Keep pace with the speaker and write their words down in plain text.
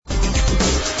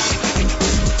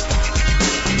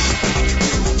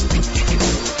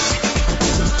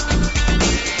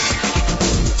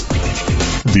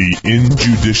The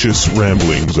injudicious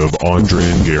ramblings of Andre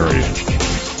and Gary.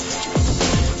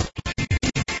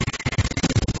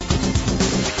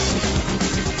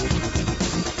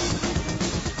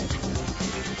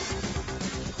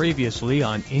 Previously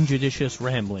on Injudicious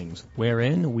Ramblings,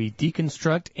 wherein we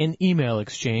deconstruct an email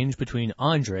exchange between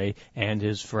Andre and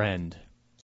his friend.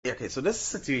 Okay, so this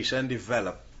situation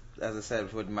developed, as I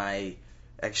said, with my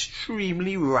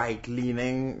extremely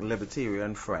right-leaning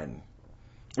libertarian friend.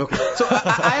 Okay, so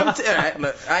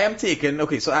I am taking,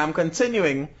 okay, so I'm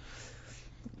continuing,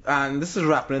 and this is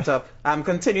wrapping it up. I'm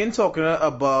continuing talking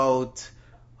about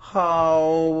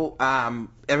how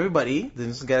everybody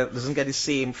doesn't get the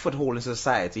same foothold in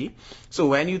society. So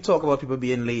when you talk about people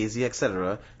being lazy,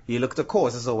 etc., you look at the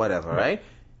causes or whatever, right?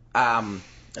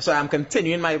 So I'm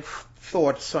continuing my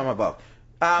thoughts from above.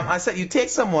 I said you take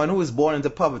someone who is born into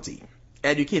poverty,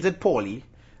 educated poorly,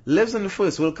 lives in the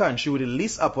first world country with the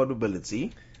least upward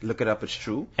mobility. Look it up, it's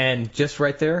true. And just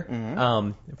right there,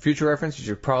 future reference, you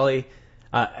should probably,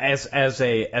 as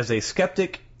a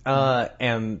skeptic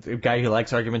and a guy who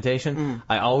likes argumentation,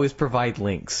 I always provide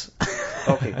links.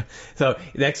 Okay. So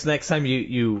next time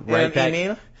you write that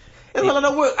email. It's a lot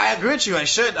of work. I agree with you. I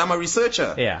should. I'm a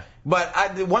researcher. Yeah.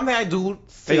 But the one thing I do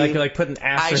think like putting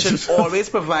I asterisks. should always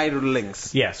provide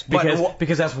links. Yes,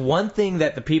 because that's one thing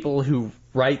that the people who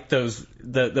write those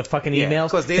the fucking emails,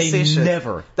 'cause they say shit.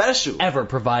 never That is true. ever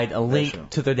provide a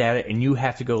link to their data, and you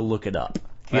have to go look it up.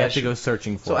 You have to go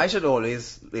searching for So it. I should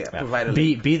always provide a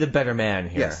link. Be the better man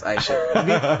here. Yes, I should.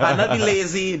 I'll not be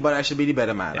lazy, but I should be the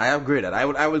better man. I agree that.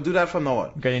 I will do that from now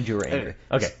on. Get into your anger.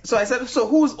 Okay. So I said, so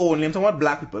who's only, I'm talking about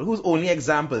black people, whose only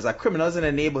examples are criminals in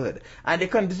the neighborhood, and they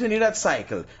continue that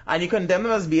cycle, and you condemn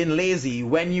them as being lazy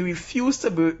when you refuse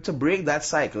to break that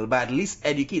cycle by at least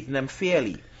educating them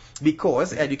fairly,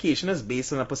 because education is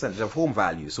based on a percentage of home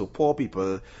value. So poor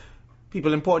people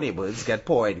in poor neighborhoods get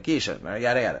poor education, right?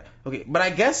 Yada yada. Okay, but I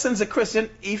guess since the Christian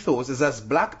ethos is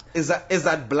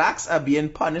that blacks are being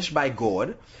punished by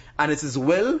God, and it's His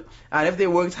will, and if they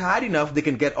worked hard enough, they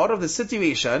can get out of the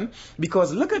situation.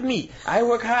 Because look at me, I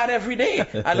work hard every day.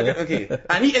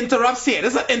 And he interrupts here.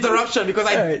 This is an interruption because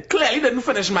I clearly didn't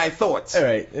finish my thoughts. All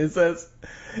right. It says,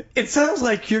 it sounds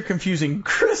like you're confusing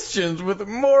Christians with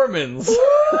Mormons.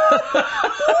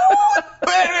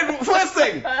 Wait, first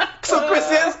thing. So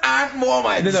Christians aren't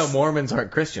Mormons. No, Mormons aren't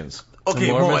Christians.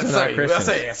 Okay, Mormons are not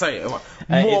Christians. Sorry.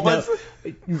 Mormons.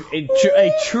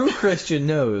 A true Christian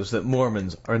knows that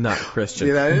Mormons are not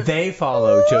Christian. They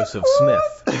follow Joseph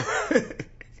Smith.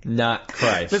 Not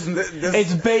Christ. Listen,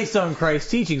 it's based on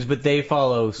Christ's teachings, but they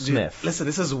follow Smith. Listen,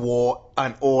 this is war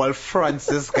on all fronts,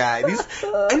 this guy.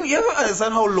 And you ever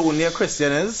understand how lonely a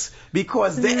Christian is?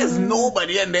 Because there is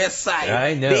nobody on their side.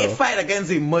 I know. They fight against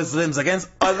the Muslims, against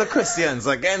other Christians,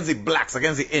 against the blacks,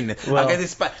 against the Indians,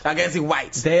 against the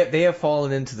whites. They have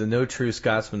fallen into the no true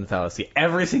Scotsman fallacy.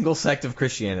 Every single sect of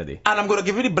Christianity. And I'm going to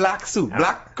give you the blacks too.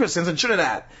 Black Christians in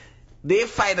Trinidad. They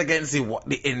fight against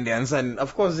the Indians, and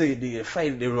of course they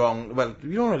fight the wrong. Well,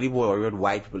 you don't really worry about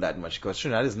white people that much because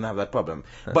Trinidad doesn't have that problem.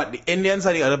 But the Indians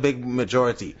are the other big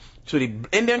majority. So the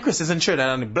Indian Christians in Trinidad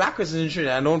and the black Christians in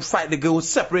Trinidad don't fight. They go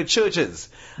separate churches,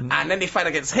 and then they fight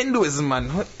against Hinduism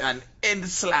and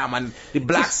Islam, and the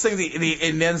blacks think the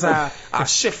Indians are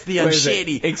shifty and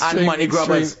shady and money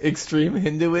grubbers. Extreme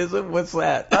Hinduism? What's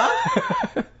that?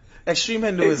 Huh? Extreme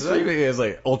Hinduism. Extreme is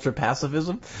like ultra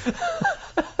pacifism.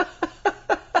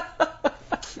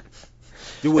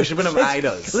 The worshiping of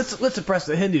idols. Let's suppress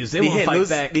the Hindus. They won't fight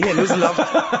back. The Hindus love.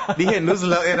 The Hindus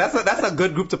love. Yeah, that's a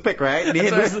good group to pick, right? The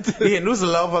Hindus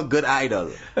love a good idol.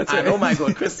 Right. Oh my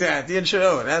God, Christianity and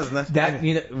sure, that's not.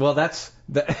 That's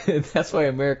why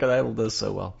American Idol does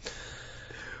so well.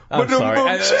 I'm sorry. I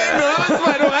like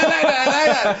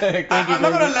that. I'm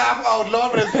not gonna laugh out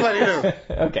loud, but it's funny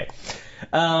Okay.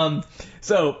 though.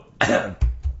 So.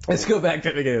 Let's go back to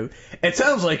the beginning. It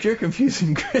sounds like you're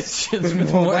confusing Christians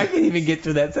with Mormons. I can't even get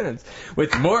through that sentence.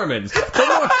 With Mormons.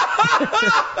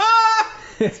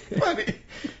 It's funny.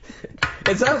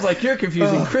 It sounds like you're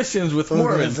confusing Christians with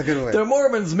Mormons. That's a good one. The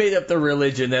Mormons made up the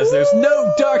religion as there's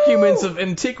no documents of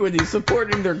antiquity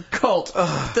supporting their cult.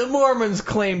 The Mormons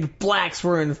claimed blacks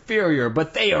were inferior,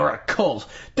 but they are a cult.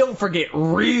 Don't forget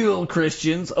real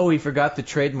Christians. Oh, he forgot the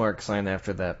trademark sign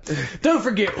after that. Don't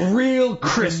forget real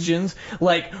Christians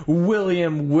like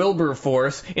William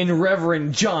Wilberforce and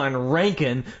Reverend John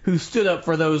Rankin, who stood up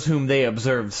for those whom they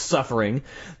observed suffering.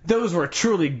 Those were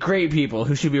truly great people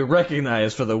who should be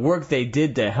recognized for the work they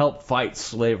did to help fight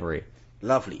slavery.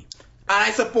 Lovely. And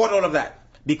I support all of that.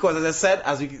 Because as I said,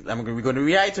 we're going to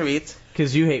reiterate,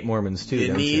 Because you hate Mormons too,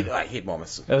 don't you? I hate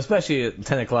Mormons too. Especially at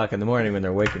 10 o'clock in the morning when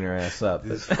they're waking your ass up.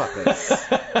 Those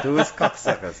fuckers. Those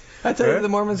cocksuckers. I told you the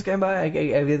Mormons came by. I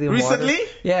gave them Recently?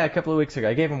 water. Yeah, a couple of weeks ago.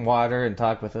 I gave them water and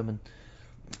talked with them and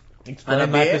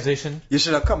explained my position. You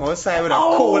should have come outside with a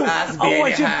cold ass beer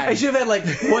in your hand. I should have had like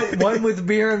one with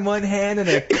beer in one hand and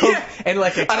a Coke and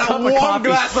like a cup of warm coffee.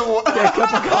 glass of water. Yeah, a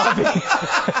cup of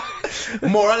coffee.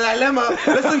 Moral dilemma.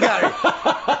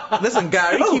 Listen,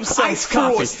 Gary keeps some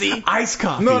frosty. Ice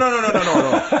coffee. No.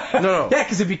 Yeah,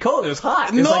 because it'd be cold. It was hot.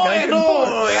 It was No.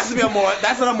 It has to be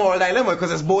that's not a moral dilemma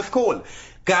because it's both cold.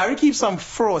 Gary keeps some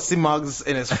frosty mugs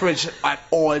in his fridge at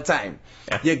all time.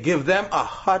 Yeah. You give them a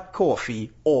hot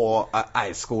coffee or an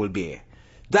ice cold beer.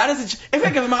 That is, if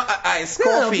I give them an iced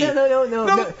coffee.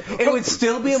 No. It would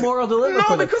still be a moral dilemma.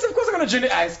 No, because of course I'm going to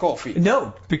drink the iced coffee.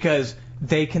 No, because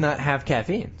they cannot have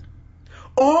caffeine.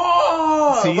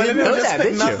 Oh, so you didn't know that,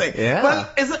 did you? Nothing. Yeah.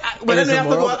 Well, then we have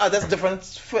to go. That's a different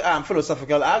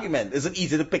philosophical argument. Is it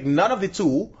easy to pick none of the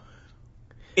two?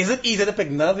 Is it easy to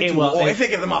pick none of the two? Or if you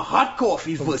give them a hot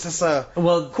coffee versus a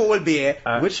cold beer,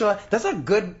 which one? That's a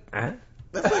good.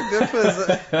 That's a good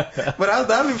person. But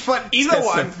that'd be fun. Either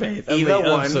one.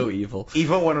 I'm so evil.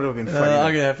 Either one would have been funny.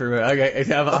 I'm gonna have to remember.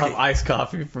 Okay, I'll have iced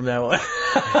coffee from now on.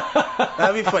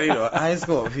 That'd be funny though. Iced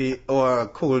coffee or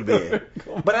cold beer.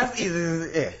 But that's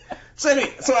easy. Yeah. So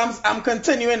anyway, I'm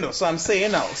continuing though. So I'm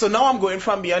saying now. So now I'm going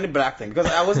from beyond the black thing because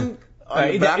I wasn't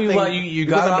on the black thing. Well, you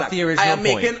got off the original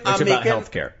point. It's about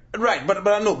healthcare. Right, but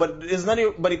I know, but it's not.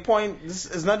 But the point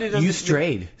is not. You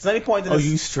strayed. It's not the point.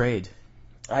 You strayed.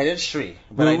 I did stray,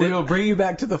 but we will bring you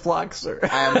back to the flock, sir.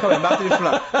 I am coming back to the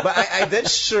flock, but I did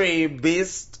stray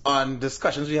based on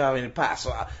discussions we have in the past.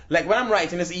 So, like when I'm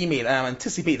writing this email, I'm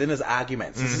anticipating his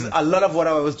arguments. This is a lot of what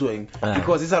I was doing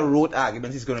because these are rote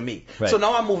arguments he's going to make. Right. So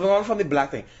now I'm moving on from the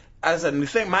black thing. As I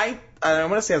said, I'm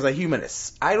going to say as a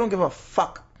humanist, I don't give a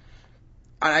fuck,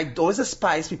 and I always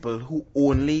despise people who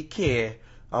only care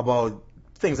about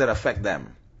things that affect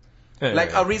them.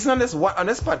 Like a reason on this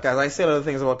podcast, I say a lot of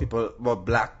things about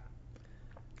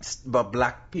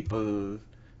black people,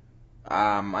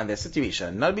 and their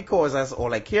situation. Not because that's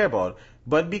all I care about,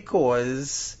 but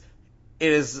because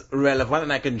it is relevant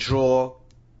and I can draw.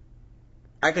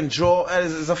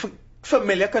 It's a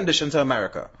familiar condition to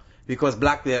America because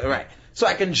black there, right? So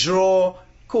I can draw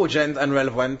cogent and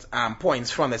relevant points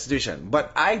from the situation.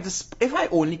 But if I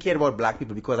only cared about black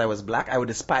people because I was black, I would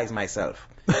despise myself.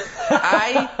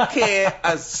 I care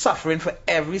as suffering for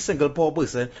every single poor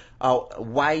person,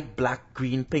 white, black,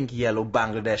 green, pink, yellow,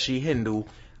 Bangladeshi, Hindu.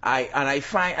 And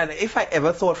if I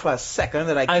ever thought for a second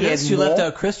that I cared more, you left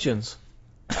out Christians.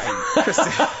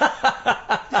 Christian.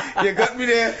 You got me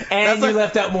there. And you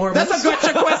left out Mormons. That's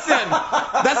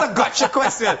a gotcha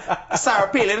question. Sarah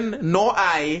Palin, no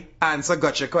I answer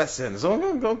gotcha questions. So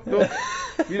go.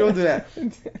 You don't do that.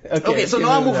 Okay, so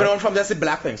now I'm moving on from the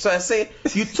black thing. So I say,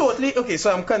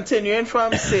 so I'm continuing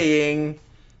from saying,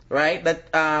 right, that,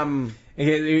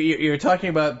 you're talking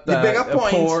about the bigger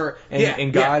point, poor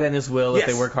and God and His will if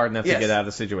they work hard enough to get out of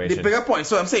the situation. The bigger point.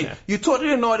 So I'm saying you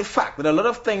totally ignore the fact that a lot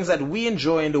of things that we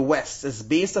enjoy in the West is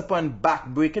based upon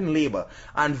backbreaking labor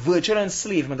and virtual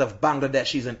enslavement of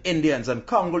Bangladeshis and Indians and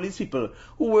Congolese people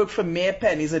who work for mere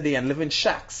pennies a day and live in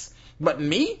shacks. But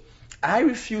me, I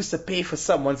refuse to pay for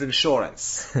someone's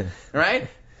insurance. Right?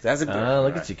 That's it.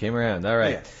 Look at you, came around. All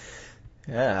right.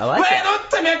 Yeah, I like it.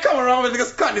 Don't tell me I come around with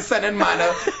this condescending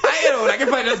manner. Like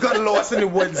if I just got lost in the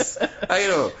woods.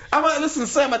 Listen,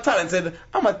 sir, I'm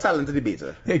a talented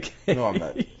debater. Okay. No, I'm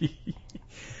not.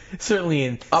 Certainly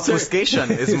in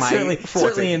obfuscation is my forte.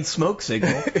 Certainly in smoke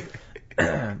signal. All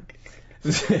right.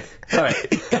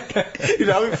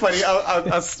 That'd be funny.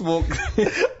 I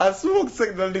smoke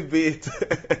signal debate.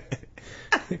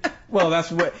 Well,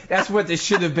 that's what this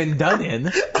should have been done in,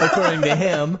 according to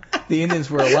him. The Indians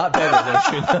were a lot better,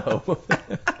 don't you know?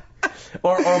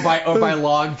 or by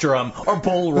log drum or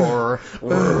bull roarer.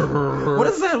 What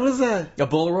is that? A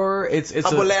bull roarer? It's a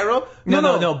bolero?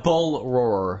 No, bull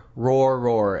roarer.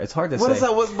 Roar. It's hard to say. What is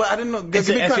that? I didn't know.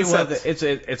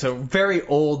 It's a very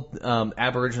old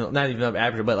Aboriginal, not even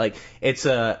Aboriginal, but like it's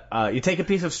you take a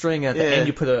piece of string at the end,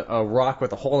 you put a rock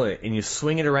with a hole in it, and you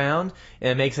swing it around,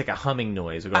 and it makes like a humming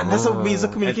noise. And that's a means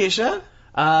of communication.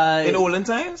 In olden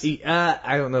times?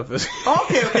 I don't know if it was.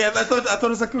 Okay. I thought it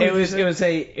was a communication.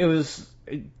 It was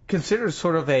considered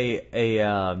sort of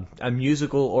a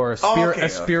musical or a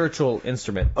spiritual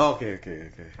instrument. Okay.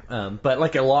 But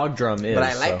like a log drum is. But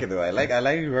I like it though. I like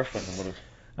the reference.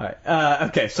 All right.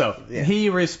 Okay. So he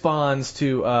responds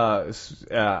to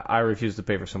I refuse to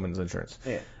pay for someone's insurance.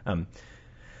 Yeah.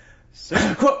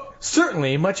 Quote.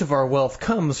 certainly much of our wealth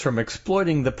comes from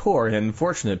exploiting the poor and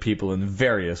unfortunate people in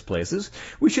various places.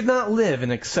 We should not live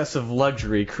in excessive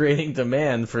luxury, creating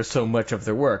demand for so much of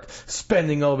their work,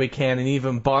 spending all we can, and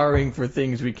even borrowing for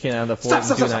things we cannot afford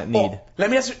and do not need. Oh,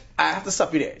 let me ask you, I have to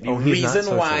stop you there. The he's not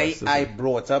reason why socialist, is I he?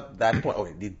 brought up that point,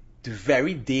 okay, the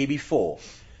very day before,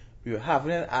 we were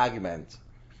having an argument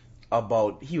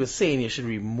about, he was saying you should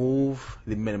remove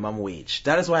the minimum wage.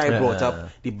 That is why I brought up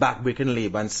the backbreaking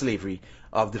labor and slavery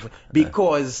of the,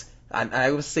 because, and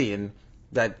I was saying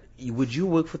that would you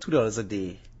work for $2 a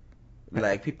day,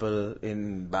 like people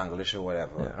in Bangladesh or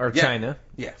whatever? Or China.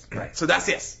 Yes, right. So that's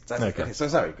yes. That's Okay. okay. So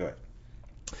sorry, go ahead.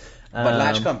 But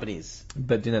large companies.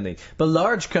 But do not need. But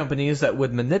large companies that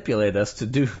would manipulate us to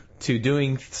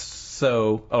doing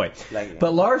so. Oh wait.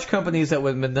 But large companies that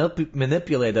would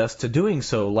manipulate us to doing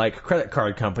so, like credit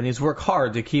card companies, work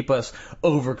hard to keep us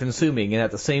over-consuming and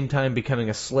at the same time becoming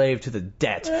a slave to the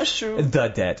debt. That's true. The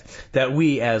debt that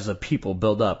we as a people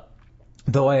build up.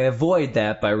 Though I avoid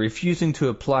that by refusing to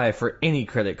apply for any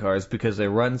credit cards because they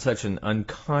run such an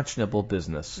unconscionable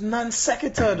business. Non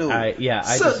sequitur, though.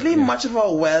 Certainly, yeah. much of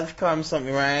our wealth comes from,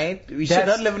 right? We should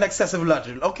not live in excessive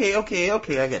luxury. Okay, I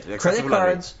get it. Credit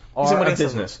cards are a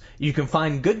business. You can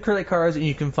find good credit cards and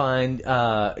you can find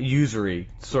usury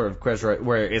sort of credit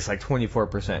where it's like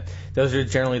 24%. Those are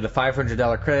generally the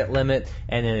 $500 credit limit,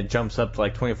 and then it jumps up to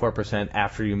like 24%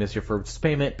 after you miss your first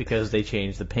payment because they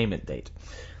change the payment date.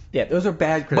 Yeah, those are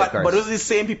bad credit cards. But those are the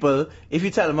same people, if you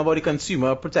tell them about the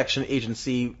Consumer Protection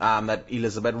Agency that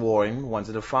Elizabeth Warren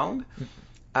wanted to found,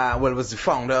 was the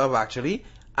founder of actually,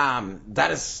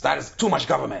 that is too much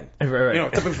government. Right. You know,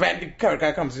 to prevent the credit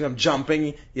card companies from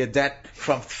jumping your debt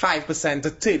from 5%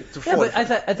 to 4%. Yeah, but I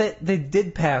thought they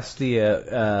did pass the.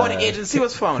 The agency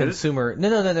was founded. Consumer.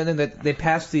 No. They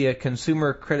passed the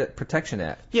Consumer Credit Protection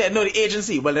Act. Yeah, no, the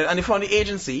agency. Well, and they found the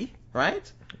agency, right?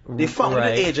 They founded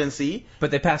the agency. But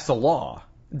they passed a law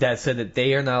that said that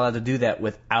they are not allowed to do that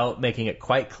without making it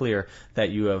quite clear that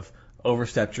you have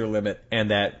overstepped your limit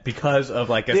and that because of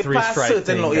like a three-strike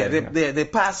thing. They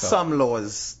passed some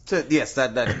laws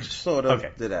that sort of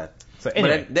did that. So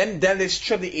anyway. But then they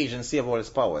stripped the agency of all its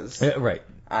powers. Right.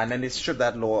 And then they stripped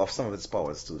that law of some of its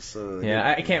powers too. So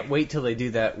yeah, I can't wait till they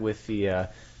do that with the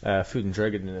Food and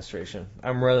Drug Administration.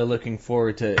 I'm really looking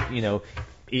forward to,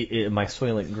 my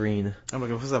Soylent Green. I'm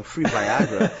looking for some free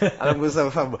Viagra. I'm looking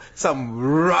for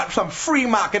some free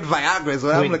market Viagra is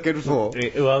what I'm looking for.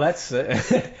 Well, that's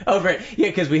oh great, yeah,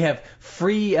 because we have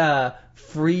free birth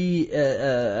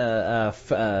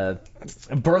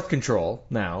control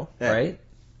now, right?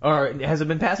 Or has it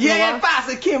been passed? Yeah, it passed.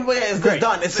 It came. It's great.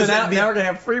 Done. So now we're gonna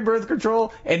have free birth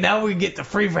control, and now we get the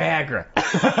free Viagra.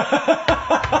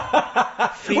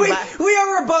 We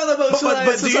are a vulnerable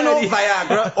society. But do you know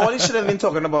Viagra? All this should have been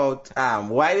talking about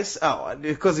why this?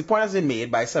 Because the point has been made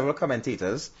by several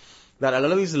commentators that a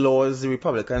lot of these laws, the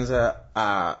Republicans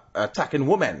are attacking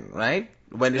women, right?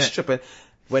 When they're stripping.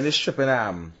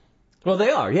 Well,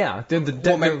 they are, yeah.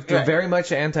 They're very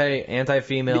much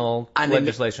anti-female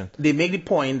legislation. They make the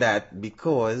point that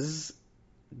because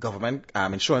government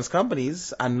insurance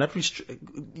companies are not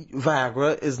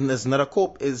Viagra is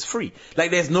not is free. Like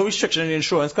there's no restriction in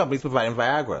insurance companies providing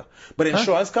Viagra, but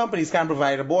insurance companies can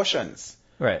provide abortions.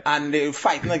 Right. And they're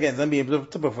fighting against them being able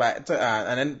to provide,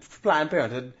 and then Planned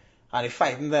Parenthood, and they're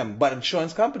fighting them. But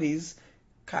insurance companies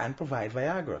can't provide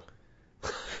Viagra.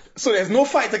 So there's no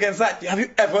fight against that. Have you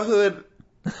ever heard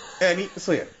any?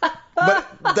 So yeah. But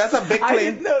that's a big claim. I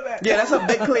didn't know that. Yeah, that's a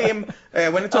big claim.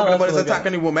 When you're talking about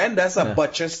attacking a woman, that's a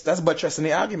buttress. That's buttressing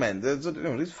the argument.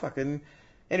 This fucking.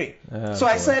 Anyway. So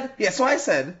I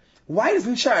said, why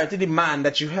doesn't charity demand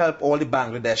that you help all the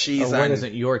Bangladeshis? Why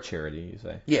doesn't your charity, you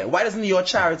say? Yeah, why doesn't your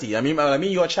charity? I mean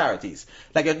your charities.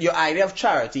 Like your idea of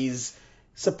charities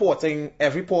supporting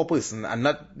every poor person and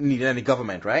not needing any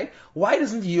government, right? Why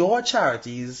doesn't your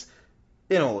charities,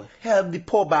 help the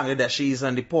poor Bangladeshis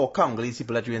and the poor Congolese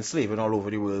people that you enslaving all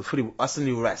over the world for us in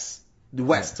the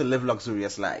West to live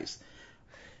luxurious lives?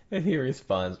 And he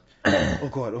responds,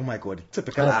 oh my God,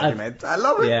 typical argument. I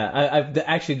love it. Yeah, I've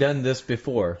actually done this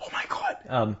before. Oh my God.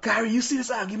 Gary, you see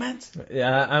this argument?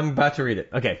 Yeah, I'm about to read it.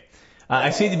 Okay.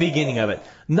 I see the beginning of it.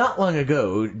 Not long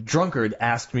ago, Drunkard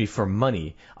asked me for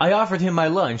money. I offered him my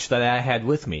lunch that I had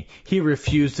with me. He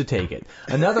refused to take it.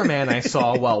 Another man I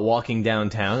saw while walking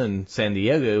downtown in San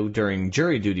Diego during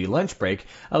jury duty lunch break,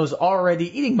 I was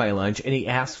already eating my lunch and he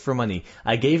asked for money.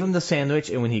 I gave him the sandwich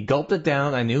and when he gulped it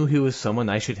down, I knew he was someone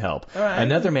I should help. Right.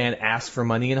 Another man asked for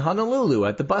money in Honolulu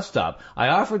at the bus stop. I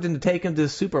offered him to take him to the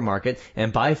supermarket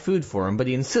and buy food for him, but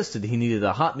he insisted he needed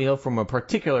a hot meal from a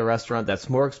particular restaurant that's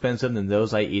more expensive than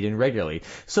those I eat in regularly.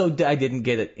 So I didn't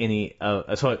get any.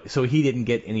 So he didn't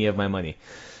get any of my money.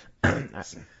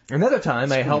 Another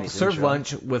time, I helped serve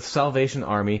lunch with Salvation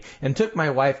Army and took my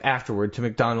wife afterward to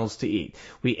McDonald's to eat.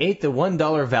 We ate the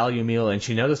 $1 value meal, and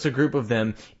she noticed a group of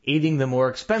them eating the more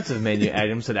expensive menu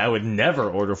items that I would never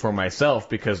order for myself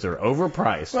because they're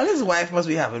overpriced. Well, his wife must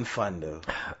be having fun, though.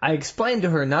 I explained to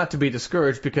her not to be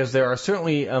discouraged because there are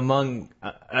certainly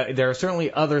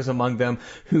others among them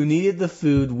who needed the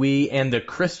food we and the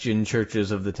Christian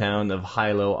churches of the town of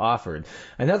Hilo offered.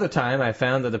 Another time, I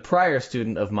found that a prior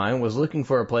student of mine was looking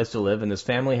for a place to live and his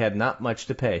family had not much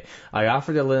to pay. I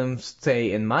offered to let him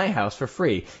stay in my house for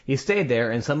free. He stayed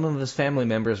there, and some of his family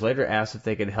members later asked if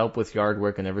they could help with yard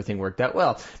work, and everything worked out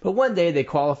well. But one day they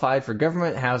qualified for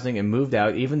government housing and moved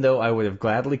out, even though I would have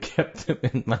gladly kept them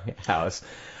in my house.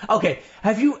 Okay,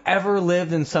 have you ever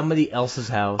lived in somebody else's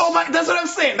house? Oh my, that's what I'm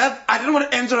saying. I didn't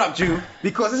want to interrupt you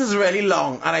because this is really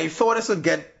long, and I thought this would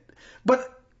get,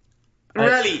 but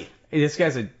really. This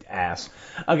guy's an ass.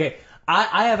 Okay.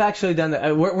 I have actually done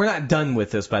that. We're not done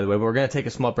with this, by the way, but we're going to take a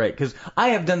small break because I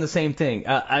have done the same thing.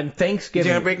 On Thanksgiving.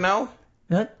 You taking a break now?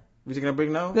 What? You taking a break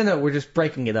now? No, we're just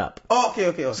breaking it up. Oh,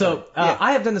 okay. So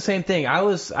I have done the same thing.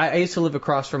 I used to live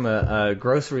across from a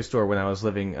grocery store when I was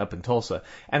living up in Tulsa,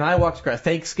 and I walked across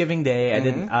Thanksgiving Day.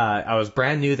 I was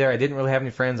brand new there. I didn't really have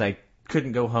any friends. I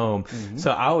couldn't go home.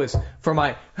 So I was for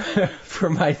my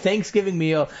Thanksgiving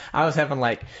meal, I was having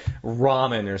like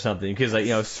ramen or something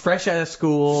because fresh out of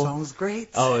school. Sounds great.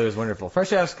 Oh, it was wonderful.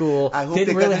 Fresh out of school. I hope didn't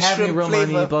they really got the have any shrimp real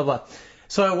flavor. money. Blah blah.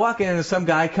 So I walk in and some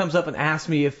guy comes up and asks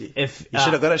me if you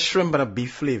should have got a shrimp and a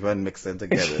beef flavor and mixed them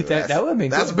together. that would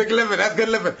make that's big living. That's good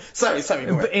living. Sorry.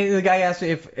 Go ahead. And the guy asked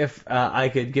me if I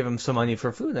could give him some money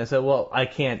for food, and I said, well, I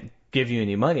can't give you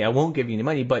any money. I won't give you any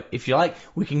money, but if you like,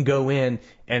 we can go in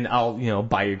and I'll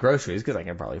buy your groceries because I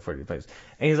can probably afford your place.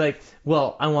 And he's like,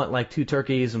 well, I want like 2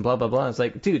 turkeys and blah blah blah. I was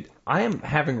like, dude, I am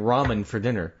having ramen for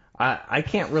dinner. I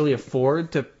can't really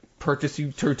afford to purchase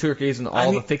you 2 turkeys and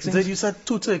all the fixings. Did you say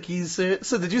 2 turkeys, sir?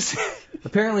 So did you say?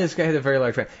 Apparently this guy had a very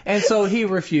large family. And so he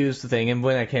refused the thing, and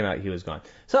when I came out, he was gone.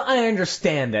 So I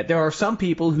understand that. There are some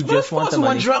people who just want the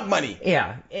money. Drug money.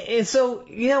 Yeah. And so,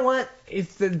 you know what?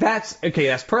 That's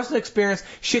personal experience.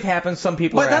 Shit happens. Some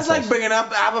people are that's assholes. like bringing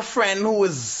up, I have a friend who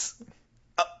is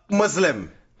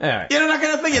Muslim. All right. You know that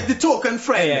kind of thing? The token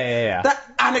friend. Yeah. That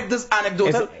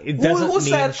anecdotal. It doesn't who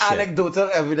said shit.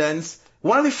 anecdotal evidence?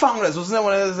 One of the founders, wasn't there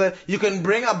one of those, you can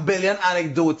bring a billion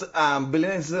anecdotal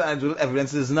evidence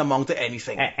doesn't amount to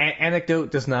anything.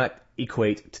 Anecdote does not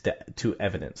equate to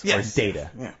evidence or data.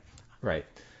 Yeah. Right.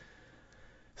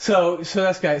 So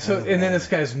that's guy. And then this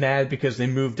guy's mad because they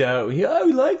moved out. I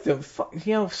like them.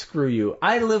 Screw you.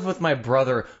 I lived with my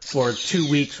brother for 2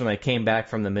 weeks when I came back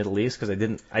from the Middle East because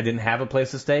I didn't have a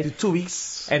place to stay. 2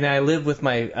 weeks. And I lived with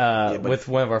with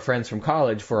one of our friends from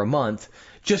college for a month.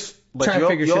 Just trying to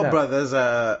figure shit out. Your brothers,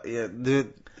 I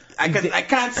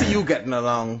can't see you getting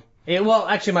along. Yeah, well,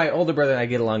 actually, my older brother and I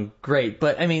get along great,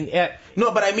 but I mean,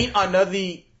 no, but I mean under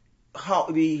the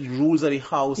rules of the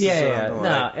house.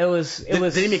 It was.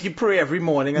 Did he make you pray every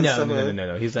morning and stuff?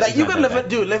 No. He's like, he's you not can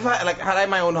that live bad. like had I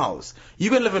my own house. You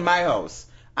can live in my house,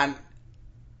 and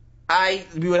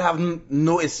we would have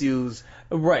no issues.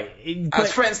 Right.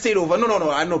 As friends stayed over.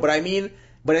 No, I know, but I mean.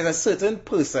 But there's a certain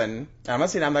person. I'm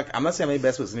not saying I'm the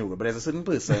best person in the world, but there's a certain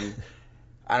person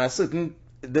and a certain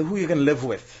who you can live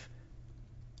with.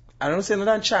 I don't say not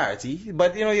on charity,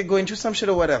 but you're going through some shit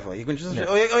or whatever. You're going through some shit,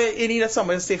 or you need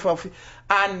somebody to stay for.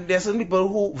 And there's some people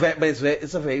who, but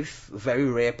it's a very, very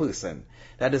rare person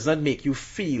that does not make you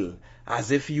feel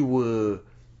as if you were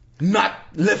not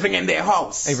living in their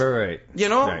house. Right.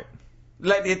 Right.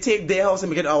 Like they take their house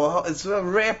and make it our house. It's a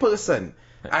rare person.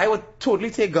 I would totally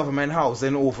take government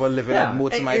housing over living at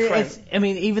most of my friends. I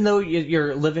mean, even though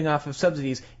you're living off of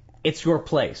subsidies, it's your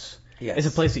place. Yes. It's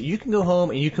a place that you can go home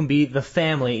and you can be the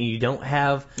family and you don't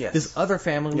have this other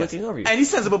family looking over you. Any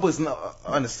sensible person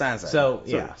understands that. So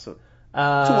 2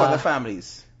 other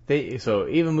families. They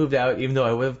even moved out, even though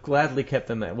I would have gladly kept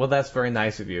them there. Well, that's very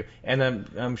nice of you, and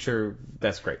I'm sure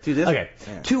that's great. Okay,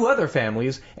 2 other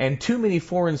families and too many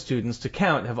foreign students to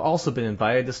count have also been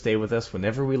invited to stay with us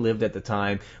whenever we lived at the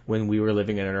time when we were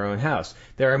living in our own house.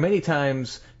 There are many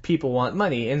times people want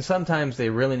money, and sometimes they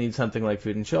really need something like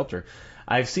food and shelter.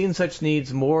 I've seen such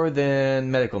needs more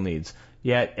than medical needs.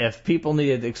 Yet, if people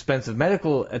needed expensive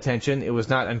medical attention, it was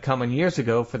not uncommon years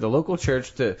ago for the local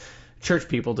church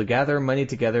people to gather money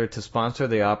together to sponsor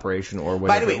the operation or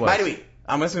whatever it was. By the way,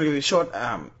 I'm just going to give you a short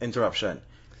interruption.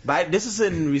 This is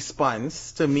in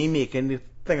response to me making the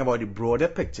thing about the broader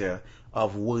picture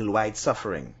of worldwide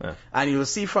suffering. And you'll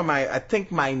see from I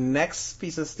think my next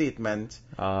piece of statement.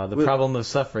 The problem of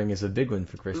suffering is a big one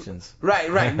for Christians.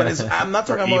 Right. But I'm not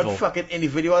talking about fucking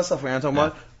individual suffering. I'm talking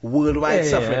about worldwide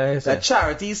suffering. That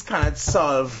charities cannot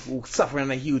solve suffering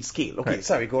on a huge scale. Okay,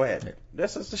 sorry, go ahead.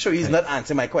 That's just to show you he's not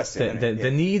answering my question.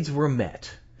 The needs were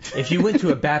met. If you went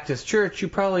to a Baptist church, you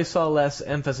probably saw less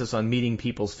emphasis on meeting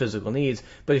people's physical needs.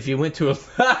 But if you went to a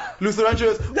Lutheran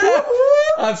church,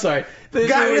 I'm sorry,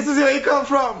 Gary, this is where you come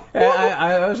from.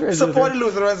 I was raised Support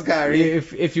Lutherans, Gary.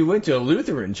 If you went to a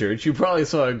Lutheran church, you probably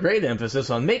saw a great emphasis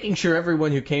on making sure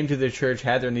everyone who came to the church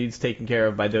had their needs taken care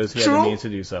of by those who had the means to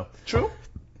do so. True.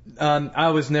 I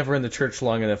was never in the church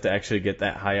long enough to actually get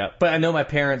that high up, but I know my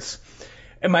parents.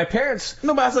 And my parents...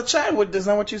 No, but as a child, isn't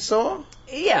that what you saw?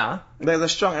 Yeah. There's a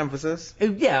strong emphasis.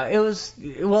 Yeah, it was...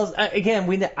 Well,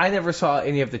 again, I never saw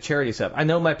any of the charity stuff. I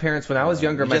know my parents, when I was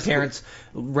younger, my parents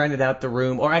rented out the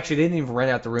room, or actually they didn't even rent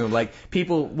out the room. Like,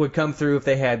 people would come through if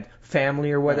they had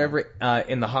family or whatever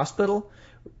in the hospital.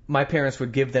 My parents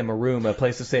would give them a room, a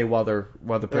place to stay while the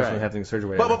person was having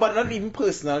surgery. But not even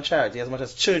personal charity as much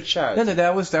as church charity. No,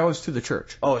 that was through the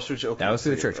church. Oh, it's church. Okay. That was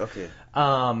through the church. Okay.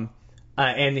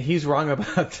 And he's wrong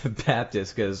about the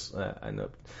Baptist because I know.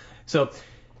 So,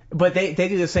 but they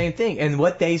do the same thing, and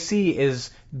what they see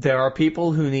is there are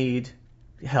people who need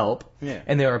help,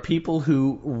 and there are people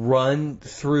who run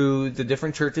through the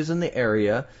different churches in the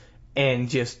area and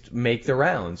just make the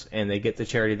rounds, and they get the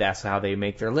charity. That's how they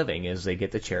make their living, is they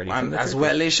get the charity from the church. As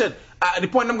well they should. The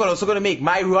point I'm also going to make,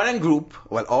 my running group,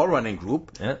 our running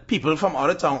group, people from out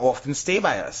of town often stay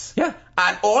by us. Yeah.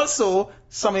 And also,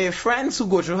 some of your friends who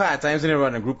go through hard times in a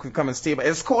running group can come and stay by.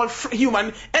 It's called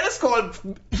human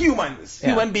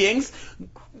beings.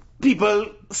 People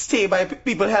stay by,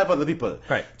 people help other people.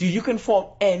 Right. You can form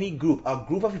any group, a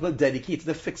group of people dedicated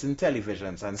to fixing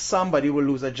televisions, and somebody will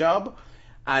lose a job.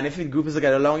 And if the group is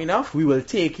together long enough, we will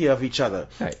take care of each other.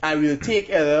 Right. And we'll take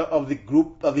care of the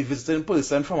group, of the visiting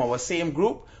person from our same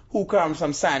group who comes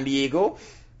from San Diego.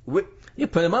 You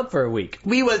put them up for a week.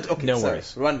 We will. Okay, no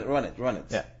worries. Run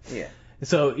it. Yeah.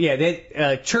 So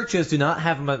churches do not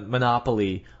have a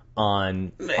monopoly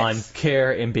on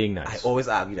care and being nice. I always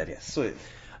argue that. Yes. So.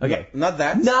 Okay. Not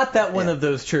that. Not that one of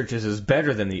those churches is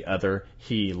better than the other.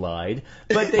 He lied.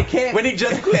 But they can't. When he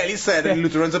just clearly said that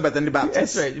Lutherans are better than the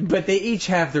Baptists. That's right. But they each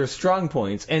have their strong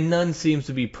points, and none seems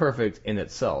to be perfect in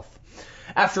itself.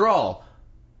 After all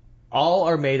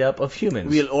are made up of humans.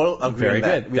 We'll all agree Very on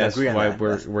that. good. That's why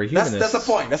we're humanists. That's a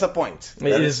point. That's a point.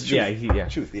 It is. Truth. Yeah.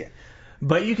 Truth. Yeah.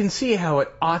 But you can see how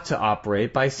it ought to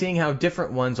operate by seeing how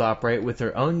different ones operate with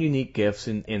their own unique gifts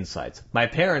and insights. My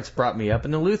parents brought me up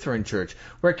in the Lutheran church,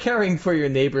 where caring for your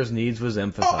neighbor's needs was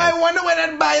emphasized. Oh, I wonder where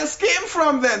that bias came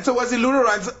from then. So was the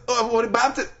Lutherans or the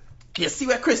Baptists? You see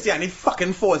where Christianity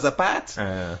fucking falls apart?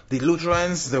 The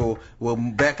Lutherans, though, were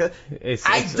Becker. It's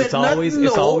always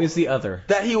the other.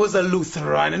 That he was a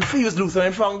Lutheran, and he was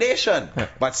Lutheran Foundation.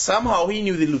 But somehow he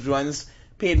knew the Lutherans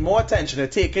paid more attention to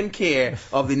taking care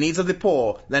of the needs of the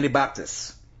poor than the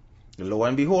Baptists. Lo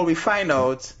and behold, we find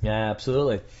out. Yeah,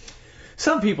 absolutely.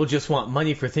 Some people just want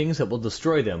money for things that will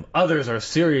destroy them. Others are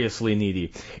seriously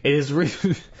needy. It is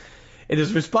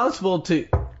responsible to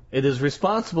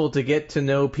get to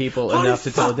know people enough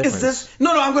to tell the difference.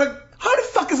 How the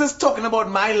fuck is this talking about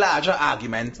my larger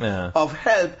argument of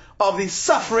help of the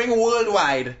suffering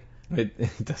worldwide?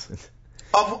 It doesn't.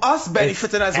 Of us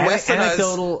benefiting as Westerners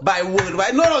by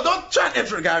worldwide. No, don't try and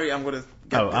enter, Gary. I'm going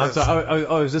to. I'm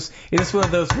sorry. Is this one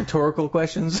of those rhetorical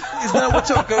questions? It's not a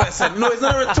rhetorical question. No, it's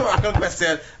not a rhetorical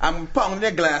question. I'm pounding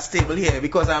a glass table here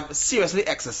because I'm seriously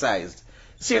exercised.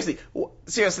 Seriously,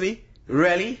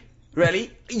 really? I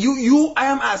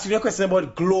am asking you a question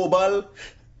about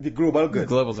the global good.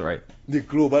 Global's right. The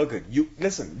global good. You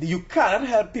cannot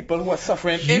help people who are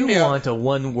suffering in India. You want a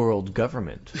one world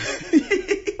government.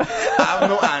 I have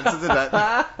no answer to that.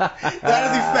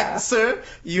 That is effective, sir.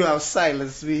 You have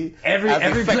silenced me.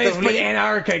 Every place but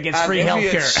Antarctica gets free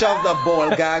healthcare. You shoved a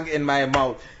ball gag in my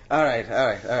mouth. All right.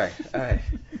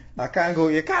 I can't go.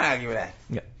 You can't argue with that.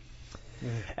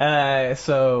 Yeah.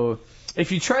 So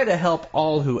if you try to help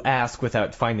all who ask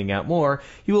without finding out more,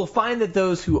 you will find that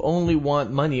those who only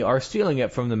want money are stealing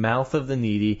it from the mouth of the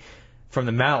needy.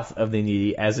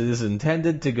 As it is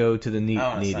intended to go to the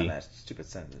needy. That stupid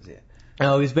sentence, yeah.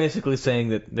 Oh, he's basically saying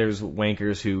that there's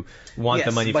wankers who want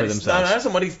the money for themselves. That's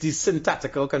some of these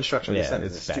syntactical construction of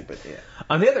sentences. It's stupid. Yeah.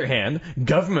 On the other hand,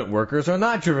 government workers are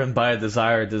not driven by a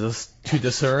desire to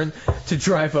discern, to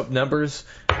drive up numbers,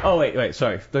 Oh, wait,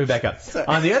 sorry. Let me back up.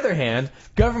 On the other hand,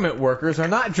 government workers are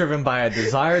not driven by a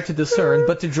desire to discern,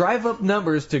 but to drive up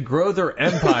numbers to grow their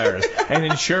empires and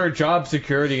ensure job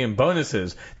security and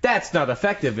bonuses. That's not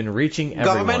effective in reaching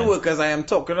everyone. Government workers, I am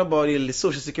talking about the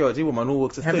Social Security woman who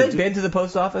works at Have 32. they been to the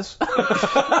post office?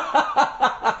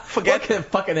 Forget What kind of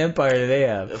fucking empire do they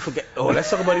have? let's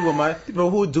talk about the woman, people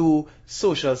who do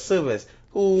social service,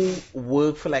 who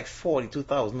work for like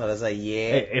 $42,000 a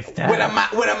year. If that. With a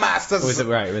master's. With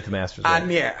the masters. And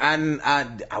right. yeah, and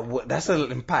that's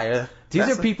an empire.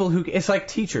 These are people who, it's like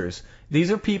teachers.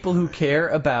 These are people who care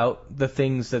about the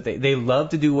things that they love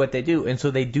to do what they do, and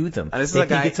so they do them. And this they is a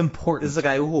think guy, it's important. This is a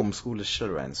guy who homeschools his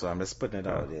children, so I'm just putting it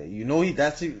out there. You know,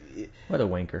 that's... What a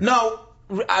wanker. Now,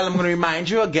 I'm going to remind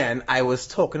you again, I was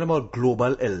talking about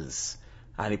global ills.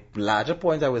 And the larger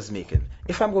point I was making,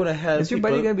 if I'm going to help Is your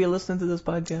buddy going to be listening to this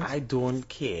podcast? I don't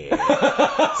care.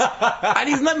 And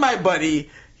he's not my buddy.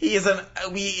 He is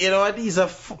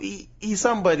he's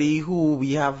somebody who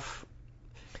we have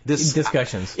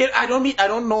discussions. I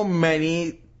don't know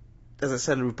many, as I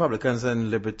said, Republicans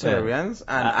and Libertarians.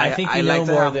 Yeah. And I think you know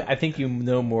more. I think you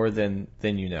know more than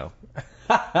you know.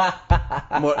 But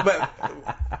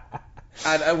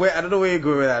I don't know where you're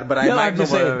going with that, but I'm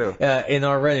just saying, in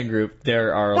our running group,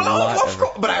 there are a lot of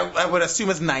course, but I would assume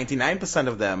it's 99%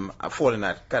 of them fall in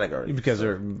that category. Because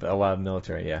there are a lot of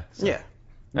military, yeah. So. Yeah.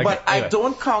 Okay, but anyway. I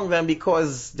don't count them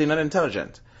because they're not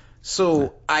intelligent.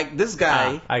 So, this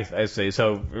guy... I see.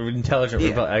 So, intelligent...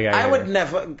 Yeah, I would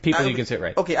never... People you can sit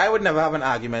right. Okay, I would never have an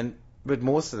argument with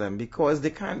most of them because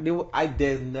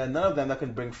there's none of them that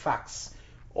can bring facts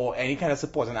or any kind of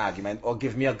supporting argument or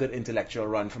give me a good intellectual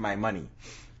run for my money.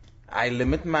 I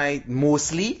limit my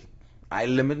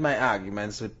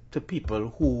arguments to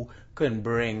people who can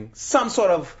bring some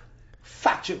sort of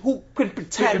factual, who can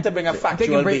pretend to bring a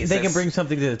factual basis. They can bring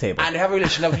something to the table. And they have a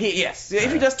relation of hate, yes.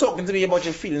 If you're just talking to me about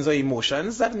your feelings or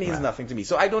emotions, that means nothing to me.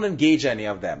 So I don't engage any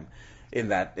of them in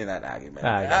that argument.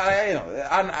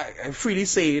 I freely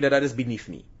say that is beneath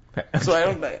me. So I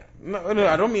don't. No,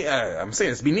 I don't mean. I'm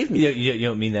saying it's beneath me. You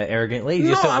don't mean that arrogantly. You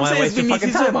No, just don't I'm want to saying waste it's your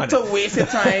beneath fucking you time on to waste your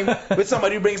time with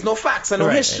somebody who brings no facts and no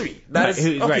history. That is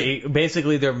okay. Right.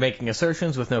 Basically, they're making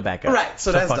assurances with no backup. Right.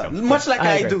 So that's fuck dumb. 'em. Much like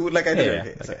I agree. do.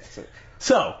 Okay.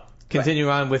 So. Continue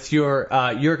on with your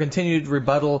continued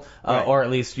rebuttal, or at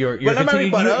least your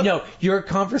continued your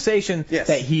conversation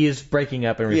that he is breaking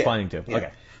up and responding to. Yeah.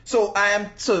 Okay. So I am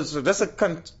that's a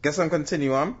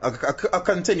continuum. A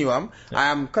continuum. I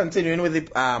am continuing with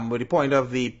the point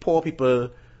of the poor people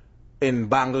in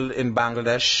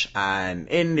Bangladesh and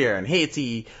India and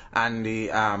Haiti and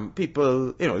the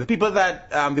people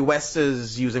that the West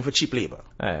is using for cheap labor.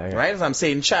 Right? As I'm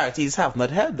saying, charities have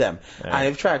not helped them. And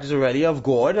if charities are really of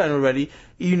God and already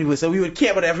universal, we would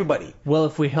care about everybody. Well,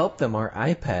 if we help them, our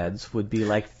iPads would be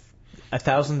like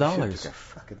 $1,000.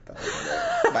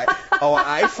 Our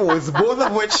iPhones, both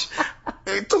of which,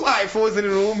 2 iPhones in the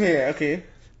room here. Okay.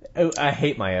 Oh, I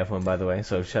hate my iPhone, by the way,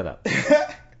 so shut up.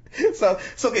 So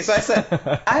I said,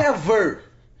 I aver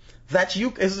that you,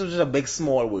 this is just a big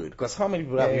small word, because how many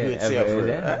people have you heard say aver?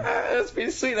 That's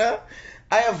pretty sweet, huh?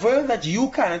 I aver that you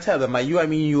cannot help them. By you, I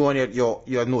mean you and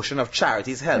your notion of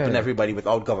charity is helping everybody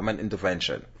without government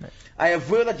intervention. Right. I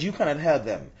aver that you cannot help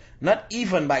them, not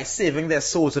even by saving their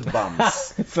souls with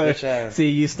bombs. See,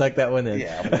 you snuck that one in.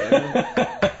 Yeah,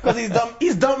 because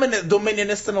he's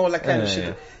dominionist and all that kind of shit.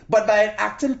 Yeah. But by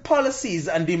enacting policies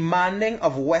and demanding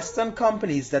of Western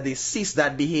companies that they cease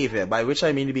that behavior, by which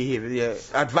I mean the behavior,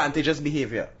 advantageous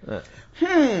behavior.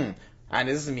 And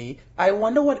this is me. I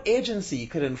wonder what agency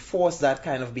could enforce that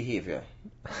kind of behavior,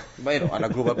 on a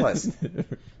global person.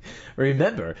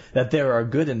 Remember that there are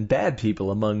good and bad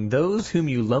people among those whom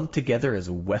you lump together as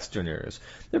Westerners.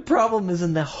 The problem is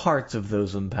in the hearts of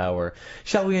those in power.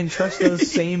 Shall we entrust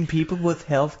those same people with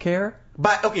health care?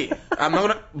 I'm not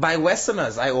gonna. By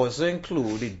Westerners, I also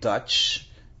include the Dutch,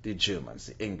 the Germans,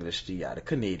 the English, the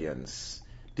Canadians.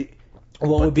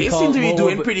 They seem to be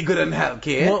doing pretty good in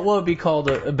healthcare. What would be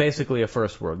called basically a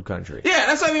first world country? Yeah,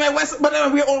 that's what I mean by but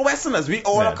we're all Westerners. We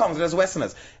all are counted as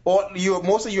Westerners. Or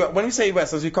most of Europe. When we say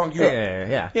Westerners, we count Europe.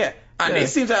 Yeah. And they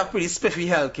seem to have pretty spiffy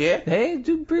healthcare. They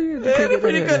do pretty good. They're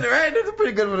pretty good, right? They're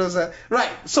pretty good with us.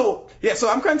 Right. So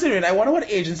I'm continuing. I wonder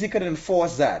what agency could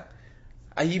enforce that.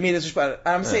 And he made this response.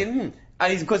 I'm saying,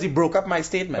 and it's because he broke up my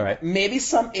statement. Right. Maybe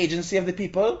some agency of the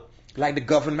people, like the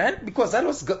government, because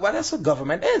that's what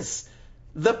government is.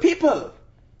 The people.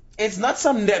 It's not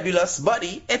some nebulous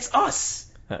body. It's us.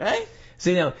 Right?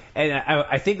 See, now, and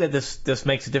I think that this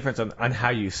makes a difference on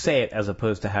how you say it as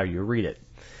opposed to how you read it.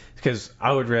 Because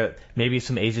I would read maybe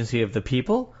some agency of the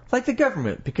people, like the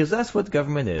government, because that's what the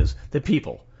government is, the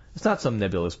people. It's not some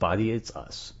nebulous body, it's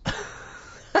us.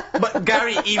 But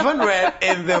Gary, even read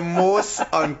in the most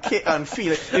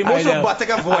unfeeling, the most robotic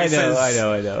of voices.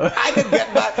 I know. I could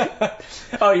get that.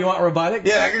 Oh, you want robotic?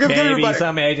 Yeah, I could get Maybe robotic.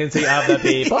 some agency of the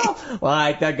people,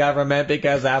 like the government,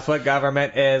 because that's what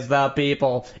government is, the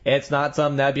people. It's not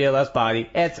some nebulous body,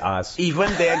 it's us. Even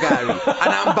there, Gary. And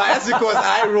I'm biased because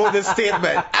I wrote this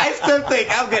statement. I still think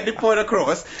I'll get the point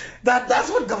across that that's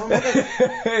what government is.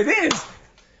 It is.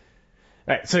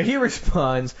 Right, so he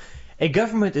responds, a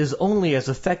government is only as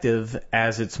effective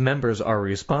as its members are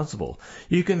responsible.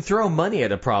 You can throw money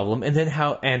at a problem and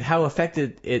how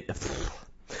effective it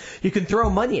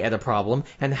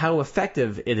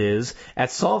is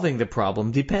at solving the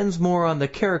problem depends more on the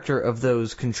character of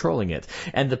those controlling it.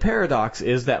 And the paradox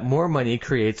is that more money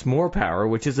creates more power,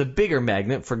 which is a bigger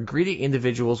magnet for greedy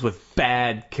individuals with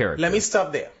bad character. Let me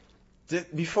stop there.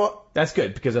 Before That's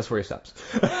good, because that's where he stops.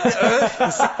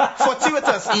 fortuitous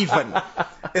even.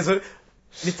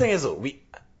 The thing is, though, we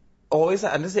always,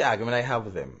 and this is the argument I have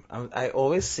with him, I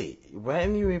always say,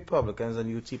 when you Republicans and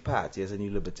you Tea Parties and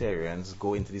you Libertarians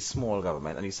go into the small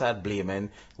government and you start blaming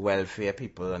welfare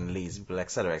people and lazy people,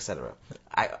 etc., etc.,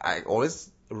 I always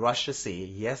rush to say,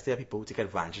 yes, there are people who take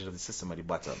advantage of the system at the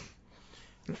bottom.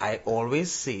 I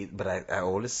always say, but I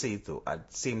always say too, at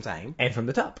the same time. And from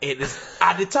the top. It is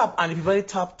at the top, and the people at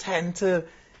the top tend to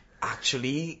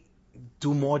actually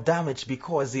do more damage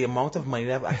because the amount of money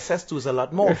they have access to is a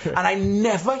lot more. And I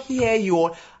never hear you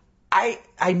all, I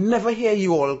never hear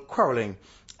you all quarreling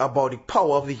about the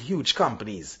power of the huge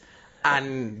companies.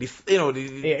 And,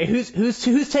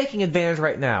 who's taking advantage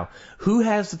right now? Who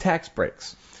has the tax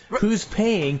breaks? Who's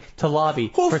paying to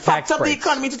lobby for tax breaks? Who fucked up the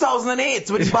economy in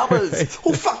 2008 with the bubbles?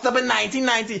 Who fucked up in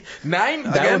 1999?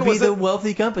 That would be the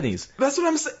wealthy companies. That's what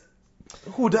I'm saying.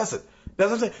 Who does it? That's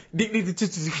what I'm saying.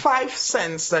 The 5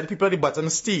 cents that the people at the bottom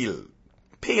steal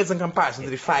pays in comparison to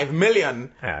the 5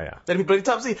 million that the people at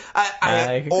the top steal.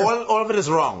 All of it is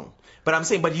wrong. But I'm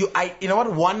saying, you know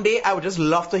what? One day I would just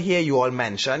love to hear you all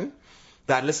mention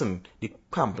that, listen, the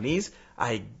companies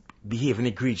are behaving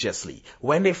egregiously.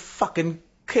 When they fucking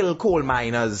kill coal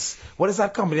miners. What is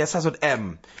that company that starts with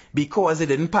M? Because they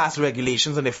didn't pass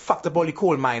regulations and they fucked up all the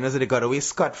coal miners and they got away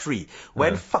scot-free.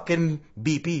 When fucking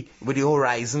BP with the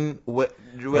Horizon...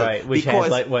 which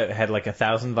had like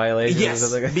 1,000 violations? Yes, or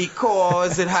something like that?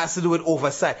 because it has to do with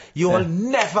oversight. You all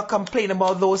never complain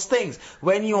about those things.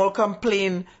 When you all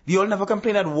complain, you all never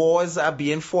complain that wars are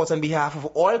being fought on behalf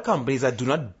of oil companies that do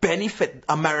not benefit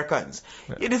Americans.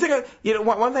 One thing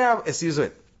I have issues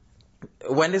with,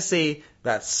 when they say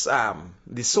that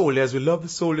the soldiers, we love the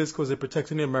soldiers because they're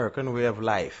protecting the American way of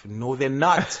life. No, they're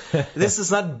not. This does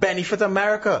not benefit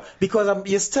America because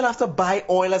you still have to buy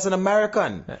oil as an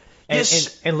American.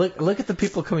 And look at the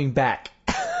people coming back.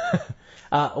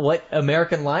 What,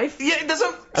 American life? Yeah, it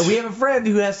doesn't... We have a friend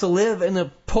who has to live in the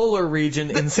polar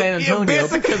region in San Antonio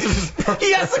because of his birth.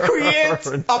 He has to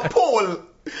create a pole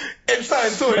in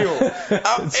San Antonio,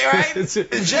 right?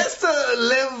 Just to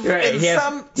live in he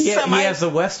has the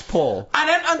West Pole. And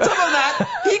then on top of that,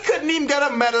 he couldn't even get a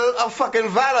medal of fucking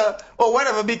valor or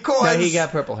whatever because... No, he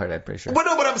got Purple Heart, I'm pretty sure. But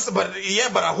I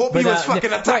hope he was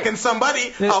fucking attacking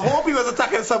somebody. I hope he was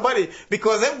attacking somebody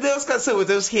because if those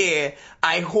conservatives here,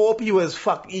 I hope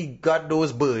he got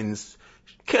those burns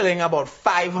killing about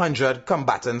 500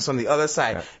 combatants on the other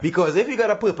side. Right. Because if he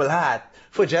got a Purple Heart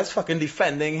for just fucking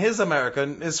defending his fellow...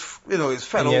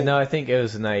 Yeah, no, I think it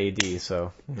was an IED,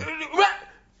 so...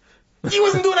 He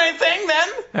wasn't doing anything then.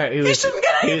 Right, he shouldn't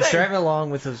get anything. He was driving along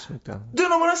with his McDonald's. Do you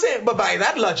know what I'm saying? But by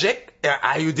that logic,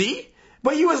 IUD...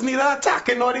 But he was neither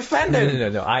attacking nor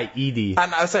defending. No, IED.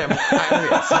 And I'm sorry,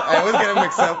 I always get them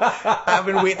mixed up. I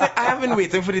have been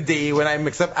waiting for the day when I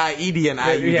mix up IED and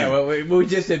IUD. Yeah, well, we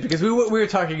just did because we were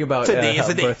talking about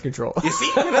birth control. You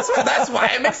see, that's why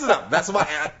I mix it up. That's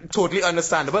why totally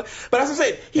understandable. But as I'm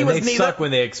saying, he was neither. Suck when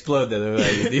they explode the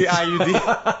IUD. The IUD.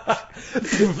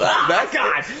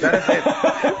 God, that is it.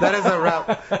 That is a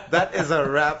wrap. That is a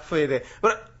wrap for you there.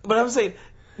 But I'm saying.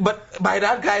 But by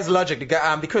that guy's logic,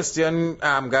 the Christian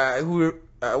guy who,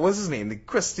 what's his name? The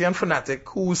Christian fanatic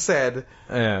who said...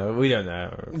 we don't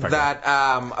know.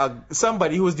 That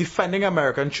somebody who was defending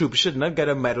American troops should not get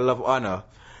a Medal of Honor.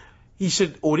 He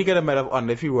should only get a Medal of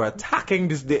Honor if he were attacking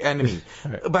the enemy.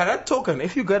 Right. By that token,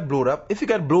 if you get blown up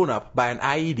by an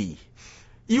IED,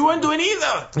 you weren't doing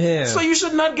either. Yeah. So you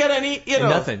should not get any,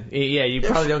 Nothing. Yeah, you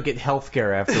probably don't get health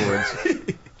care afterwards.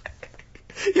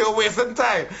 You're wasting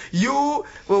time. You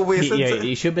were wasting time. Yeah,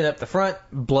 you should have been up the front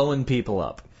blowing people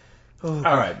up. Oh,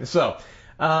 all right, so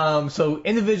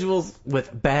individuals with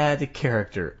bad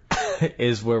character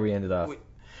is where we ended up.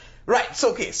 Right,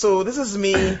 so this is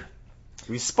me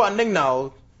responding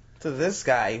now to this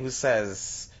guy who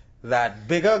says that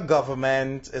bigger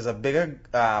government is a bigger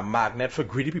magnet for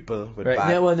greedy people with Right. bad...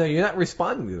 No, you're not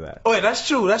responding to that. Oh, yeah, that's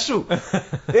true.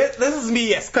 This is me,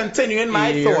 yes, continuing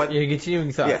my thought. You're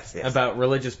continuing thought Yes. about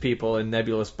religious people and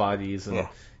nebulous bodies and Yeah.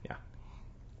 yeah.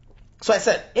 So I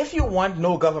said, if you want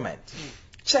no government,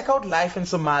 check out life in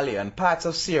Somalia and parts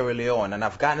of Sierra Leone and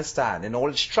Afghanistan in all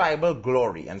its tribal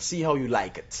glory and see how you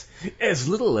like it. As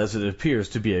little as it appears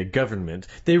to be a government,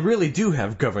 they really do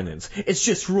have governance. It's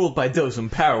just ruled by those in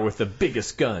power with the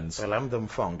biggest guns. Well, I'm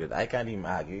dumbfounded. I can't even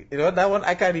argue. You know, that one,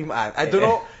 I can't even argue. I don't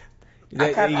know.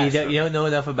 I can't answer. You don't know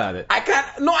enough about it. I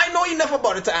can't. No, I know enough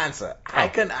about it to answer. I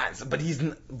can answer, but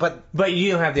But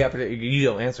you don't have the opportunity. You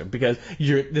don't answer because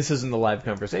this isn't a live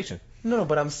conversation. No,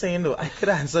 but I'm saying though, I could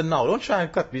answer now. Don't try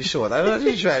and cut me short. I don't know what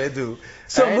you're trying to do.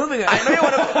 So Right? moving on. I know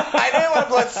you want to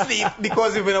go to sleep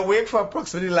because you've been awake for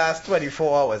approximately the last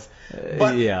 24 hours.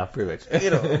 But yeah, pretty much. you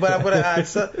know, but I'm gonna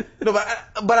answer. No,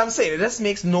 but I'm saying it just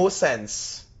makes no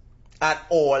sense at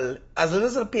all. As little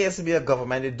as it appears to be a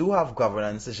government, they do have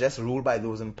governance. It's just ruled by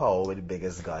those in power with the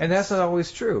biggest guns. And that's not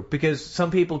always true because some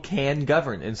people can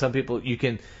govern and some people you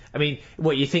can. I mean,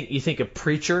 what you think? You think a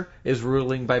preacher is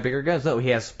ruling by bigger guns? No, he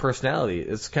has personality.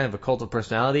 It's kind of a cult of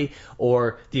personality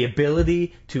or the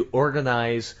ability to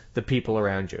organize the people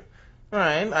around you.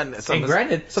 Right, and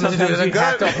Granted, sometimes you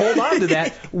have to hold on to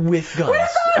that with guns.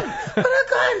 With a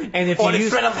gun. And if or you the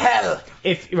use, threat of hell.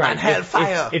 And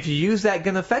hellfire. If you use that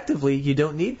gun effectively, you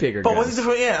don't need bigger But guns. what's the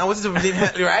difference? Yeah, and what's the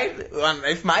difference? Right? And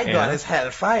if my gun is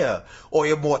hellfire or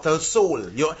your mortal soul,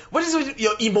 what is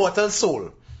your immortal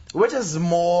soul? Which is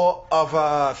more of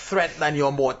a threat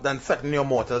than threatening your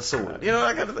mortal soul? You know,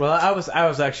 that kind of thing. Well, I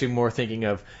was actually more thinking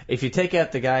of if you take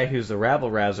out the guy who's the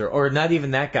rabble rouser, or not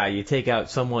even that guy, you take out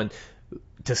someone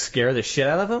to scare the shit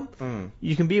out of him,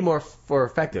 you can be more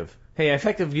effective. Hey,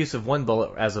 effective use of one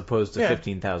bullet as opposed to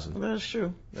 15,000. That's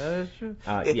true. That is true.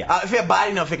 Yeah. If you're bad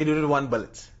enough, you can do it with one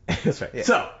bullet. That's right. Yeah.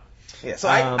 So, So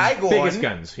I go biggest on.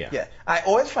 guns, yeah. Yeah. I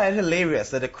always find it hilarious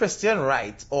that the Christian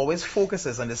right always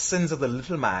focuses on the sins of the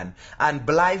little man and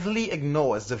blithely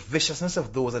ignores the viciousness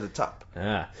of those at the top.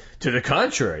 To the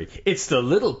contrary, it's the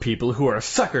little people who are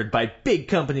suckered by big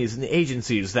companies and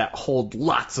agencies that hold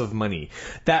lots of money.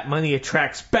 That money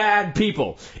attracts bad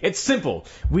people. It's simple.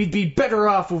 We'd be better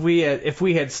off if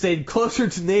we had stayed closer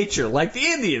to nature, like the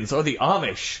Indians or the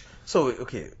Amish. So,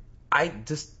 okay, I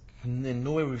just in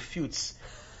no way refutes.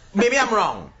 Maybe I'm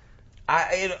wrong.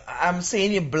 I'm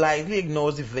saying you blindly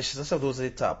ignores the viciousness of those at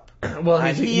the top. Well,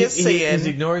 And he's saying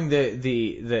ignoring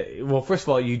the. Well, first of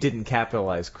all, you didn't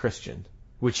capitalize Christian,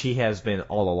 which he has been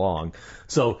all along.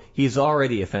 So he's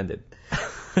already offended.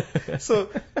 So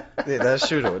yeah, that's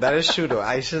true though. That is true though.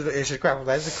 I should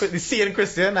capitalize the C in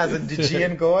Christian as in the G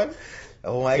in God.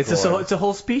 Oh my God. It's a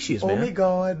whole species, man. Oh my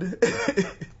God.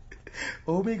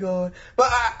 Oh my God. But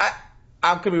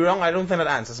I could be wrong. I don't think that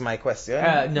answers my question.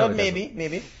 No, But it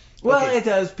maybe. Well, Okay. it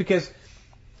does because,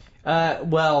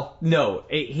 no.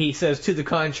 He says to the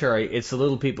contrary, it's the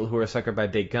little people who are suckered by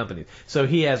big companies. So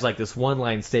he has like this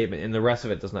one-line statement, and the rest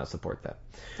of it does not support that.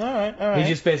 All right. He's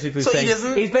just basically So he saying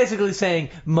doesn't- he's basically saying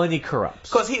money corrupts.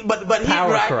 Because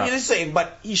Power corrupts. he's saying,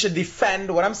 but he should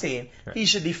defend what I'm saying. He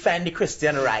should defend the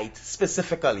Christian right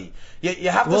specifically.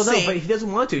 You have to Well, say. no, but he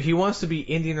doesn't want to. He wants to be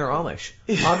Indian or Amish.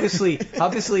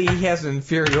 Obviously, he has an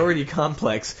inferiority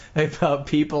complex about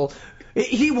people.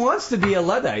 He wants to be a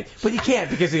Luddite, but he can't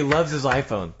because he loves his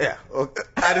iPhone. Yeah. Okay.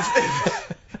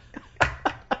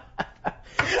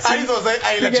 And he's also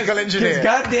an electrical engineer.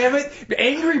 Because, God damn it,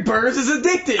 Angry Birds is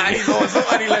addicting. And he's also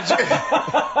an electrical.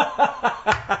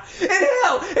 And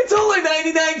hell, it's only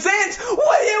 99 cents.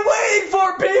 What are you waiting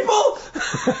for, people?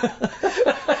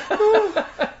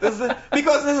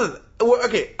 Because this is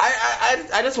okay.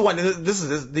 I just want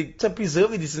to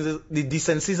preserve the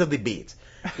decencies of debate.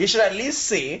 You should at least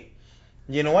say,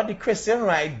 you know what, the Christian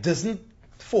right doesn't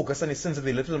focus on the sins of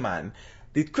the little man.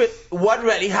 What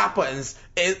really happens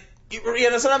is. You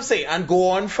understand what I'm saying? And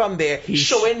go on from there,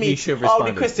 showing me how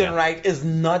the Christian right is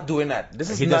not doing that. This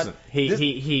is He not. doesn't.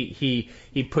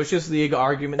 He pushes the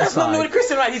argument That's aside. not new with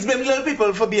Christian right. He's blaming little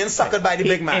people for being suckered by the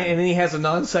big man. And then he has a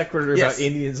non sequitur Yes. about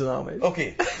Indians and Amish.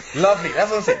 Okay, lovely. That's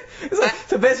what I'm saying.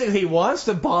 So basically, he wants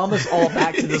to bomb us all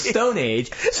back to the Stone Age,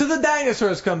 so the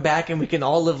dinosaurs come back and we can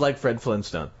all live like Fred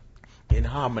Flintstone. In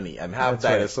harmony and have That's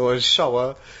right. dinosaurs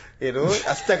shower, a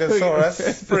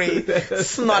stegosaurus spray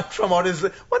snot from out his.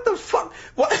 What the fuck?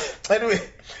 What? Anyway,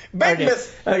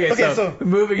 So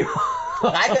moving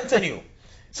on. I continue.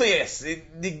 So yes,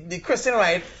 the Christian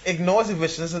right ignores the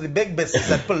viciousness of the big business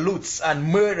that pollutes and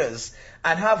murders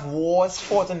and have wars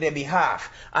fought on their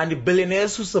behalf. And the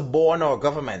billionaires who suborn our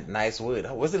government, nice word.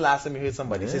 What's the last time you heard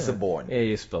somebody say suborn? Yeah,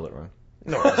 you spelled it wrong.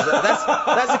 No,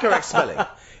 that's the correct spelling.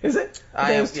 Is it?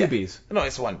 There's two B's. No,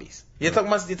 it's one B. You're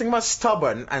talking about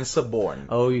stubborn and suborn.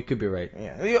 Oh, you could be right.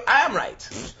 Yeah, I am right.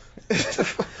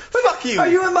 Fuck you. Are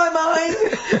you in my mind?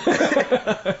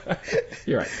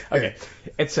 You're right. Okay.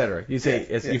 Etc. You say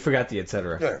you forgot the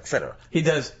etc. Yeah, etc. He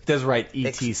does write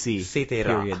etc.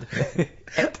 Period.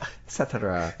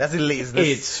 Etc. That's the laziness.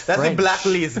 It's that's French. the black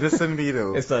laziness in me,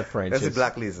 though. It's not French. That's the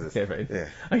black laziness. Yeah, right. Yeah.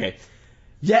 Okay.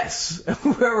 Yes.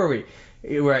 Where were we?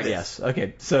 We're at yes.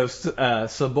 Okay. So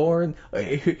suborn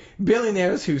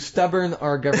billionaires who stubborn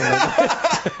our government,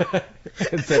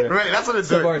 etc. Right. That's what it's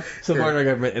doing. Suborn our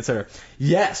government, etc.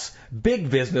 Yes. Big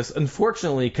business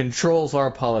unfortunately controls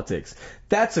our politics.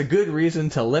 That's a good reason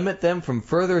to limit them from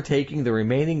further taking the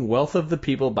remaining wealth of the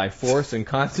people by force and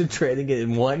concentrating it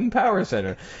in one power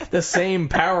center. The same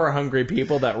power-hungry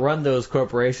people that run those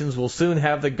corporations will soon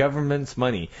have the government's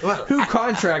money. Well, Who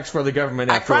contracts for the government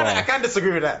after all? I can't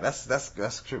disagree with that.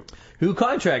 That's true. Who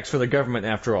contracts for the government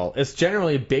after all? It's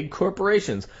generally big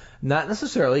corporations. Not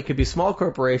necessarily. It could be small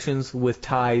corporations with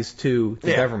ties to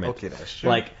the government. Okay, that's true.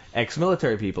 Like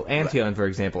ex-military people. Antion, for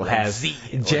example, has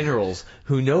generals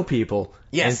who know people.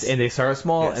 Yes. And they start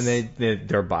small and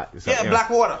they're bought. So, Yeah,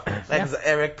 Blackwater. Like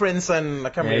Eric Prince and I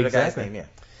can't remember the guy's name. Yeah.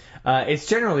 It's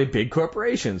generally big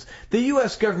corporations. The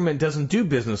U.S. government doesn't do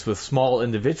business with small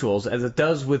individuals as it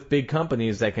does with big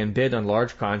companies that can bid on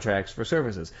large contracts for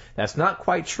services. That's not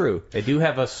quite true. They do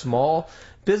have a small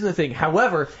business thing.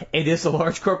 However, it is the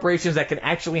large corporations that can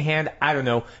actually hand, I don't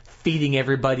know, feeding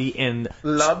everybody in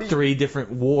 3 different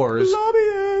wars.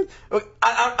 Lobbying.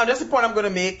 And that's the point I'm going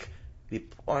to make. The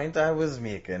point I was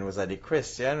making was that the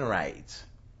Christian right,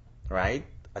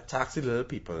 attacks the little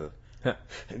people.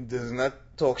 And does not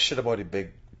talk shit about the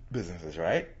big businesses,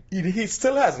 right? He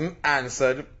still hasn't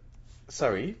answered,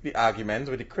 the argument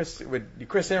with the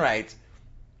Christian right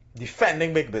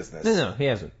defending big business. No, he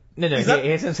hasn't. No, he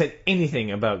hasn't said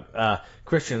anything about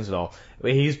Christians at all.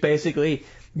 Still attacking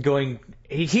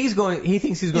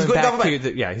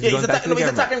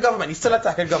government. He's still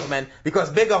attacking government because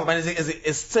big government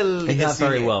is still... And not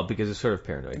very well because it's sort of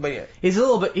paranoid. But yeah. He's a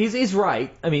little bit, he's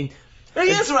right. I mean... He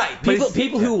is right.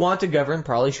 People who want to govern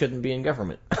probably shouldn't be in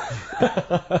government.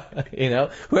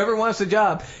 Whoever wants the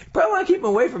job, probably want to keep them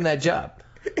away from that job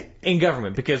in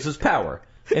government because there's power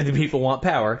and the people want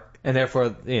power and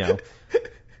therefore, if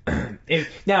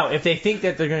they think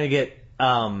that they're going to get,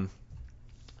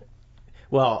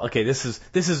 this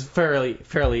is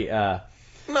fairly a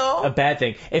bad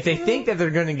thing. If they think that they're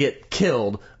going to get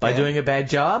killed by doing a bad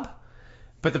job,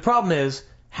 but the problem is,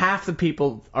 half the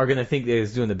people are going to think that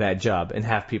he's doing a bad job, and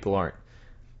half people aren't.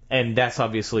 And that's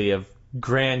obviously a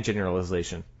grand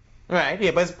generalization. Right,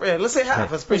 yeah, but let's say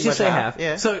half. Let's just say half.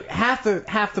 Yeah. So half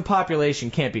the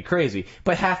population can't be crazy,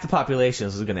 but half the population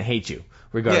is going to hate you,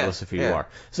 regardless of who you are.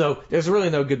 So there's really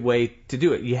no good way to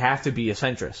do it. You have to be a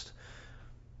centrist.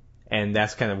 And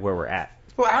that's kind of where we're at.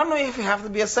 Well, I don't know if you have to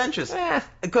be a centrist.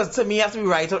 Because to me, you have to be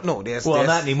right or no.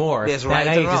 Not anymore. There's right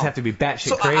now and you wrong. just have to be batshit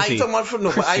so crazy. But when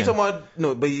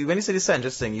you say the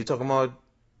centrist thing, you're talking about,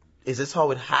 is this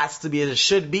how it has to be, as it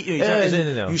should be?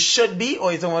 No. You should be,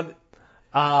 or you're talking about...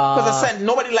 Because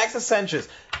nobody likes a centrist.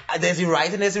 There's the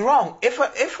right and there's the wrong.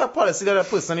 If a policy that a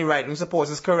person on the right and supports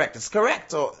is correct, it's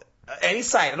correct. Or any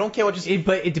side, I don't care what you say.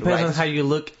 But it depends on how you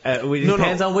look. It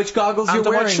depends on which goggles you're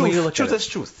wearing when you look at it. Truth is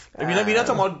truth. I mean, we're not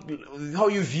talking about how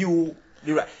you view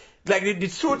the right. Like the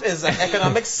truth is that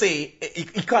economists say,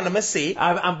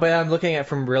 but I'm looking at it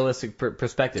from realistic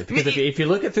perspective. Because if you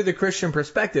look at it through the Christian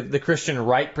perspective, the Christian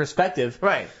right perspective,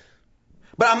 right.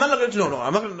 But I'm not looking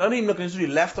I'm not even looking into the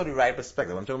left or the right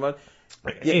perspective. I'm talking about.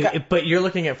 But you're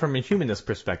looking at it from a humanist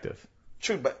perspective.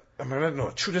 True, but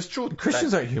truth is truth.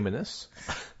 Christians aren't humanists.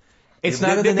 It's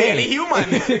not in the name. They're barely human.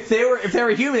 If they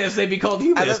were humanists, they'd be called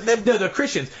humanists. No, they're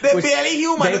Christians. They're barely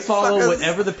human. They follow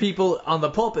whatever the people on the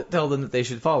pulpit tell them that they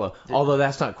should follow. Although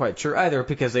that's not quite true either,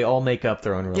 because they all make up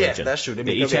their own religion. Yeah, that's true.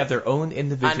 They each have their own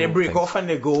individual. And they break off and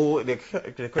they go.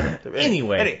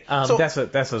 Anyway,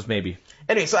 that's us maybe.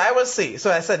 Anyway, so I will say.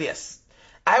 So I said yes.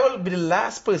 I will be the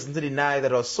last person to deny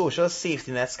that our social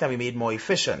safety nets can be made more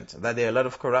efficient, that there are a lot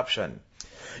of corruption.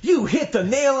 You hit the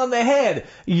nail on the head.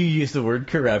 You use the word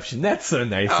corruption. That's so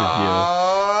nice of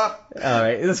you. All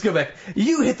right, let's go back.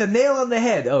 You hit the nail on the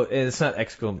head. Oh, it's not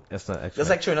exclamation. It's not exclamation. That's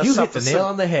like trying to You stop hit the the nail sun.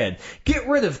 on the head. Get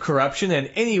rid of corruption,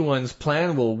 and anyone's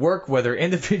plan will work, whether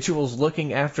individuals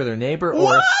looking after their neighbor or a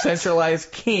What?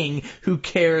 centralized king who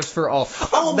cares for all.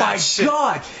 Oh that my shit.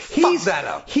 God! He's that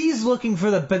up. He's looking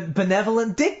for the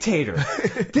benevolent dictator.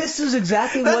 This is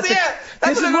exactly That's what the, it. That's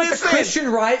this is what what I'm the saying.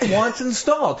 Christian right wants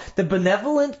installed. The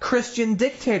benevolent Christian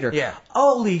dictator. Yeah.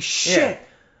 Holy shit. Yeah.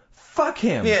 Fuck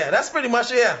him. Yeah, that's pretty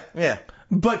much it. Yeah.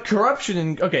 But corruption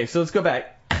and okay, so let's go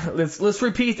back. Let's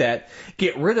repeat that.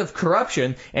 Get rid of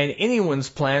corruption and anyone's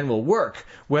plan will work,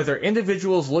 whether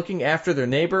individuals looking after their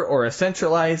neighbor or a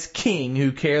centralized king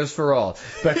who cares for all.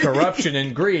 But corruption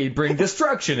and greed bring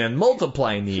destruction and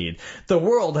multiply need. The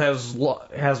world has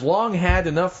long had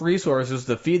enough resources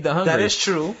to feed the hungry. That is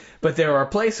true. But there are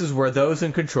places where those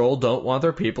in control don't want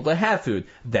their people to have food.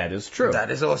 That is true.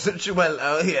 That is also true.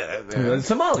 Well, yeah. In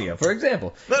Somalia, for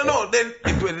example. No. Then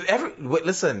wait,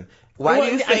 listen.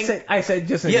 Why do you think? I said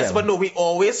just an Yes, example. but no, we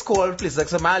always call places like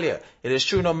Somalia. It is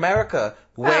true in America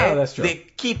where that's true. they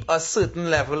keep a certain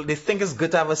level. They think it's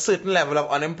good to have a certain level of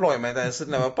unemployment and a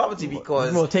certain level of poverty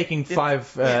because. Well, taking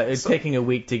taking a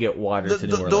week to get water to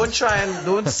New Orleans. Don't try and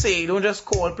don't just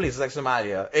call places like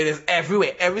Somalia. It is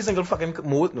everywhere. Every single fucking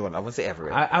no, I wouldn't say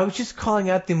everywhere. I was just calling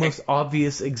out the most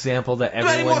obvious example that Very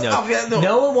everyone most knows. obvious, no.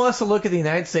 No one wants to look at the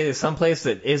United States as someplace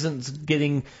that isn't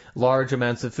getting large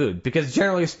amounts of food. Because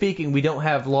generally speaking, we don't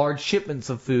have large shipments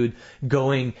of food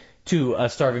going to a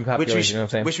starving population. You know what I'm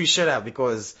saying? Which we should have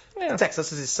because Yeah.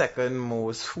 Texas is the second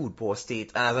most food poor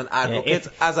state. And as an advocate,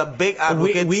 as a big we,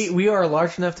 advocate, we are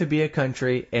large enough to be a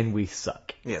country, and we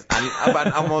suck. yes. And but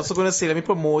I'm also going to say, let me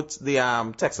promote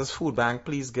the Texas Food Bank.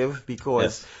 Please give because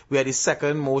Yes. we are the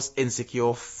second most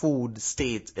insecure food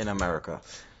state in America.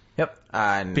 Yep.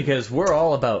 And Because we're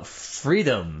all about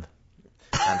freedom.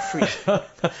 free.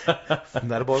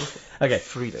 Not about Okay.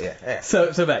 freedom. Yeah.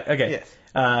 So back. Okay. Yeah.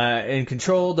 In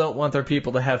control don't want their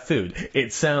people to have food.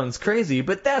 It sounds crazy,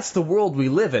 but that's the world we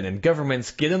live in, and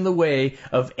governments get in the way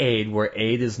of aid where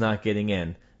aid is not getting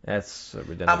in. That's a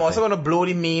redundant I'm also thing. going to blow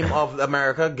the meme of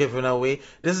America giving away.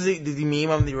 This is the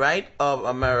meme on the right of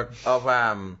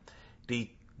America the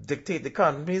dictate the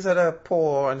countries that are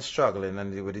poor and struggling,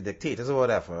 and with the dictators or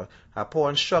whatever are poor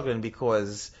and struggling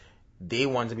because they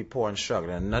want to be poor and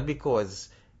struggling, and not because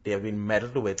they have been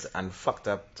meddled with and fucked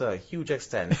up to a huge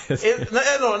extent.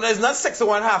 It's not 6 to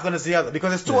 1 half, and it's the other,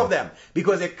 because it's two of them.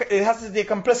 Because it has to be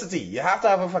complicity. You have to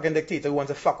have a fucking dictator who wants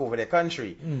to fuck over their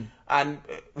country. And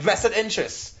vested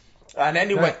interests. And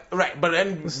then but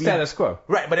then Status quo.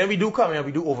 Right, but then we do come and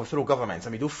we do overthrow governments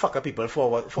and we do fuck up people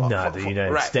for Not the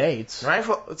United right, States. Right?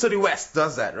 So the West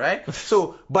does that, right?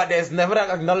 So, but there's never that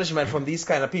acknowledgement from these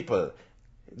kind of people.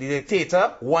 The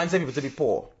dictator wants the people to be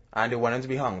poor and they want them to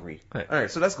be hungry. Right. All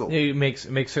right, so let's go. It makes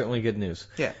certainly good news.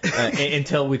 Yeah.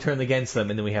 Until we turn against them,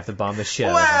 and then we have to bomb the shit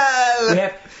out of them. Well, We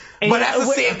have, but that's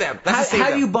to save them. That's to save how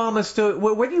do them. you bomb a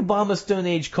where do you bomb a Stone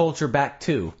Age culture back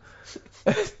to?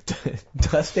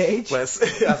 Dust Age? Well, I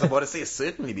was about to say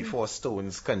certainly before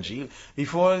stones congeal,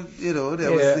 before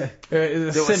there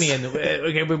was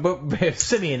Simeon.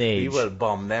 Simeon Age. we will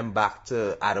bomb them back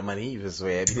to Adam and Eve as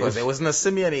well because there wasn't a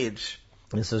Simeon age.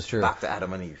 This is true. Back to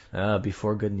Adam and Eve.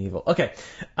 Before good and evil. Okay.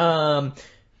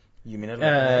 You may not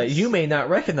recognize. You may not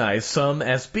recognize some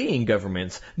as being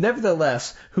governments.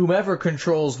 Nevertheless, whomever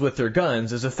controls with their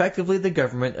guns is effectively the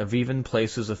government of even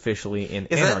places officially in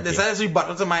anarchy. Is that a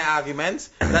rebuttal to my argument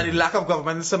that the lack of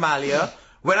government in Somalia?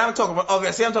 When I'm talking about,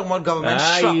 obviously I'm talking about government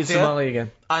use structure Somalia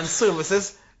again. and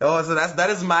services. Oh, so that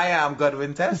is my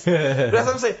Godwin test. That's what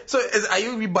I'm saying. So are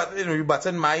you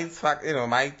rebutting my fact,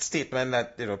 my statement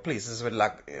that places with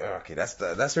lack? Okay, that's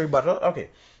the rebuttal. Okay.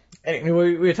 Anyway.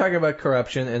 We were talking about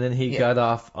corruption, and then he got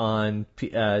off on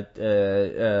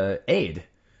aid.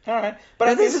 All right, but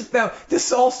And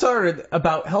this all started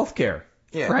about healthcare,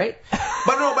 right?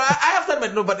 But I have to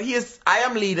admit, but I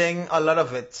am leading a lot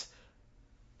of it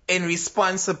in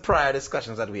response to prior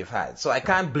discussions that we've had. So I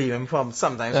can't blame him from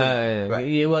sometimes.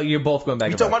 Right. Well, you're both going back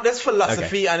We and talk forth. about this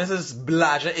philosophy and this is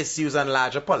larger issues and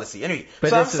larger policy. Anyway, But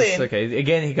so I'm this saying... is, okay,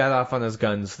 again, he got off on his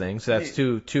guns thing, so that's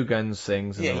two guns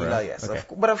things in a row. Yes. Okay.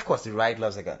 But of course, the right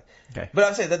loves a gun. Okay. But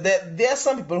I'm saying that there are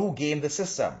some people who game the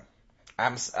system.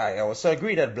 I also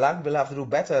agree that black people have to do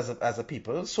better as a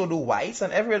people, so do whites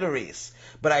and every other race.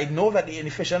 But I know that the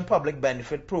inefficient public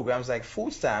benefit programs like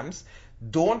food stamps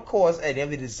don't cause any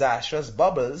of the disastrous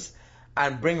bubbles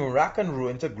and bring rack and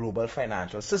ruin to global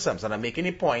financial systems. And I'm making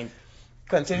the point,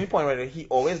 continuing the point where they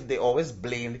always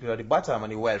blame the people at the bottom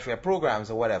and the welfare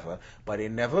programs or whatever, but they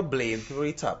never blame people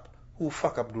at the top who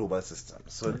fuck up global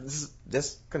systems. So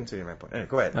just continue my point.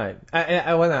 Go ahead. All right.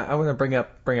 I wanna bring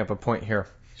up a point here.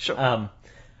 Sure.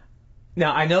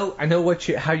 Now I know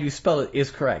how you spell it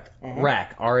is correct.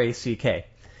 Rack, R-A-C-K.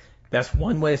 That's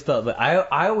one way to spell it, but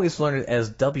I always learned it as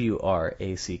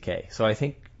W-R-A-C-K. So I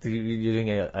think you're doing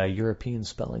a European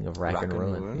spelling of rack and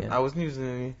ruin. Yeah. I wasn't using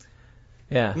any.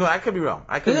 Yeah. No, I could be wrong.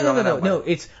 No.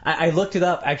 It's I looked it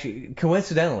up actually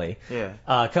coincidentally. Yeah.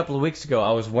 A couple of weeks ago,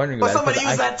 I was wondering But about it. somebody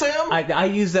used that term? I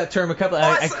used that term a couple.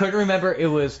 I couldn't remember. It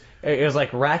was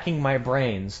like racking my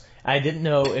brains. I didn't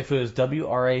know if it was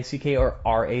W-R-A-C-K or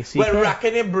R-A-C-K. Well,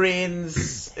 racking your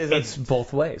brains it's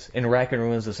both ways, and rack and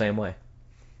ruin is the same way.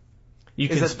 You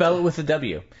can spell it with a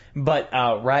W, but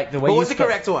rack the way. But you what's the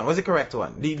correct one? What's the correct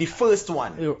one? The first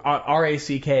one.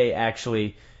 R-A-C-K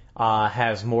actually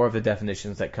has more of the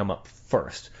definitions that come up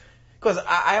first. Because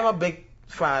I am a big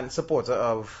supporter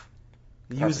of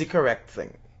use the correct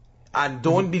thing. And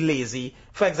don't be lazy.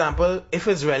 For example, if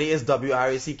Israeli is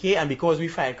W-R-A-C-K, and because we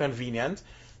find convenient,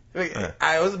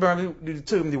 I always remember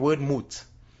the word moot.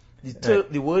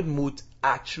 The word moot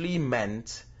actually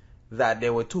meant that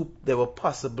there were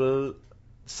possible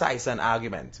sides and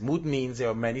argument. Moot means there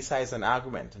are many sides and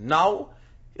argument. Now,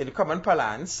 in common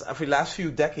parlance, for the last few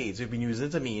decades, we've been using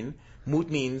it to mean moot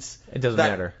means it doesn't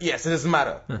matter. Yes, it doesn't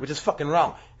matter, which is fucking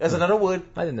wrong. There's another word.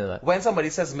 I didn't know that. When somebody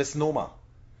says misnomer,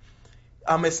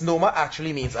 a misnomer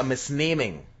actually means a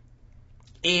misnaming.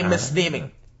 A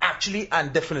misnaming. Actually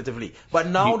and definitively. But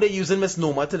now they're using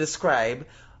misnomer to describe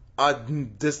a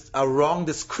wrong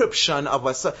description of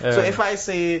a... So if I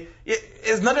say...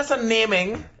 It's not just a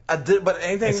naming, but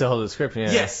anything... It's a whole description,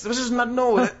 yeah. Yes, which is not...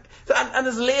 No. And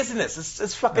it's laziness.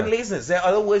 It's fucking laziness. There are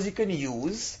other words you can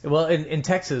use. Well, in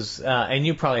Texas, and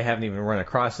you probably haven't even run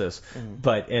across this,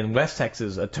 but in West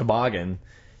Texas, a toboggan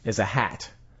is a hat.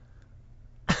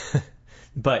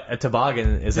 But a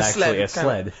toboggan is actually a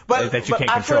sled that you can't control.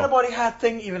 I've heard about the hat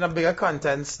thing even in a bigger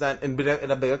content than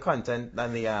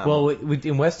the... Well,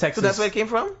 in West Texas... So that's where it came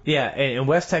from? Yeah, in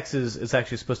West Texas, it's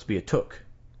actually supposed to be a took.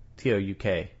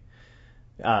 T-O-U-K.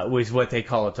 Which is what they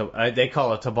call it. They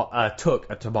call a took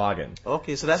a toboggan.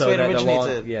 Okay, so that's where it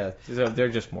originated. Yeah, so they're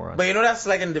just morons. But that's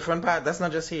like in different parts. That's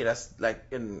not just here. That's like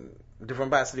in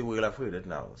different parts of the world. I've heard it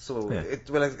now. So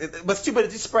but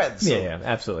stupidity spreads. So. Yeah,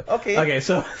 absolutely. Okay,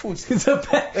 so food. so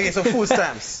food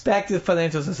stamps. Back to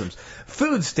financial systems.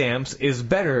 Food stamps is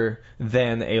better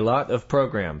than a lot of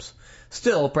programs.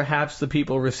 Still, perhaps the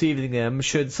people receiving them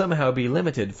should somehow be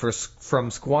limited from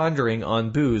squandering on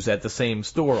booze at the same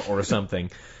store or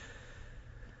something.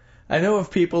 I know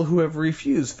of people who have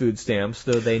refused food stamps,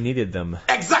 though they needed them.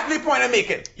 Exactly the point I'm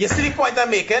making. You see the point I'm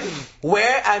making?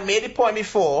 Where I made the point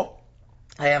before,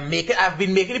 I've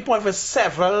been making the point for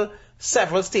several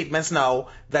statements now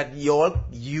that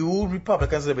you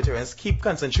Republicans, Libertarians, keep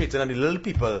concentrating on the little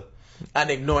people and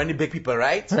ignoring the big people,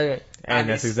 right? Right. And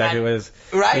that's exactly what it is.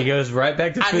 Right? He goes right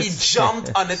back to food. And he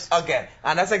jumped on it again.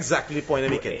 And that's exactly the point I'm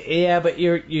making. Yeah, but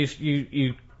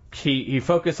he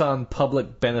focused on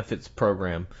public benefits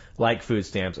program like food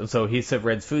stamps, and so he said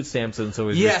read food stamps, and so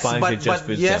he's responding to just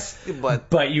food stamps.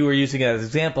 But you were using it as an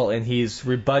example, and he's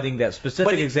rebutting that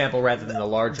specific example rather than the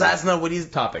larger. That's not what he's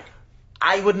topic.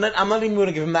 I'm not even going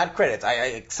to give him that credit.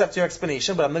 I accept your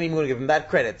explanation, but I'm not even going to give him that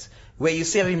credit. Where you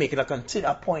say I've been making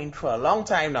a point for a long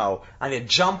time now, and you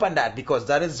jump on that because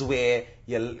that is where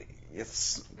your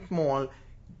small,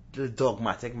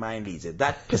 dogmatic mind leads you.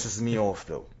 That pisses me off,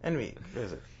 though. Anyway, where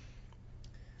is it?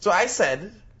 So I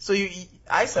said,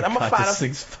 I'm a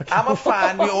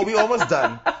fan. We almost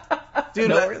done. Dude,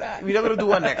 no, we're not. We're not going to do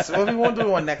one next. Well, we won't do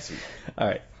one next week. All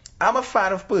right. I'm a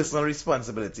fan of personal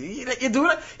responsibility. You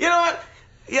do it. You know what?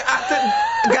 Guys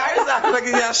acting like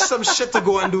you have some shit to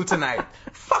go and do tonight.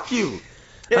 Fuck you.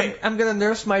 I'm gonna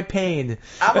nurse my pain.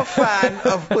 I'm a fan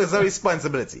of personal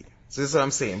responsibility. So this is what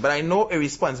I'm saying. But I know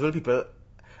irresponsible people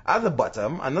at the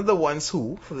bottom are not the ones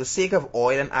who, for the sake of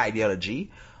oil and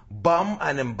ideology, bomb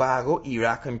and embargo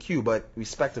Iraq and Cuba,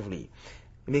 respectively,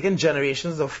 making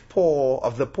generations of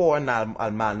the poor and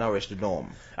malnourished the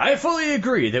norm. I fully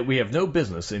agree that we have no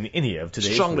business in any of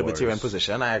today's strong wars. Libertarian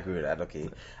position. I agree with that. Okay.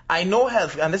 I know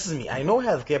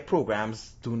healthcare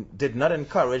programs did not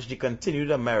encourage the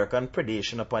continued American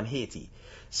predation upon Haiti,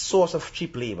 source of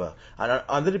cheap labor, and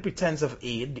under the pretense of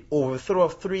aid, the overthrow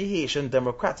of 3 Haitian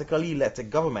democratically elected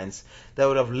governments that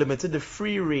would have limited the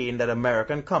free reign that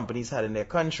American companies had in their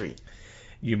country.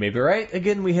 You may be right.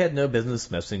 Again, we had no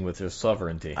business messing with their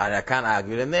sovereignty. And I can't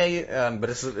argue with him there, but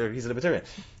he's a libertarian.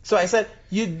 So I said,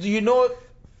 do things.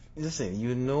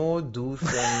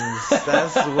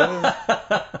 That's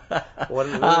what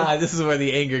this is where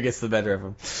the anger gets the better of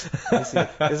him. This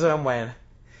is what I'm wearing.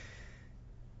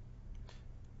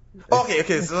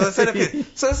 Okay. So I said, okay.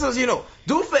 So this is,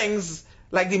 do things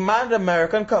like demand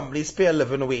American companies pay a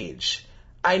living wage.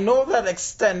 I know that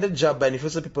extended job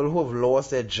benefits of people who have lost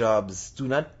their jobs do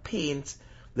not paint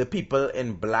the people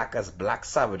in black as black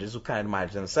savages who can't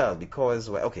manage themselves because,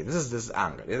 well, okay, this is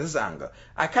anger. This is anger.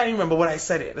 I can't even remember what I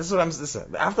said it. This is what I'm.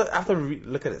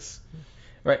 Look at this.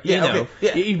 Right. Yeah.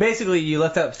 You basically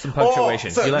left out some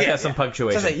punctuation. So, you left out some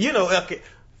punctuation. So, okay.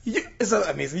 It's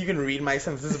amazing. You can read my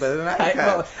sentences better than I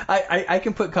can. I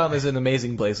can put commas in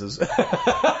amazing places.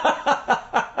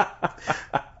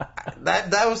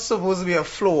 That was supposed to be a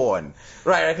flow on.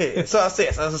 Right, okay. So I'll say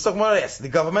this. I was talking about this. The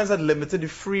governments had limited the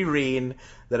free reign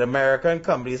that American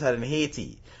companies had in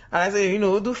Haiti. And I say,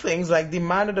 do things like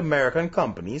demand that American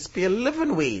companies pay a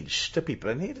living wage to people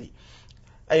in Haiti.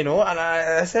 And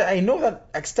I said, I know that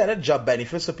extended job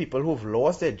benefits for people who have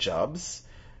lost their jobs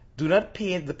do not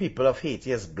paint the people of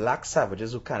Haiti as black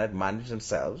savages who cannot manage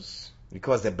themselves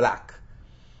because they're black.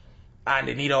 And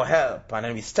they need our help. And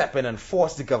then we step in and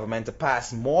force the government to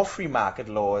pass more free market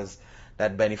laws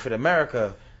that benefit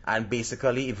America and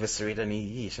basically eviscerate any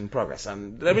Haitian progress.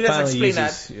 And let me just explain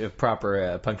that.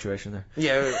 Proper punctuation there.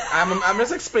 Yeah, I'm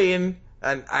just explaining,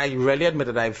 and I really admit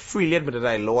it, I freely admit that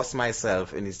I lost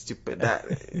myself in this stupid,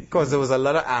 because there was a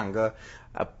lot of anger,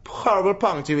 a horrible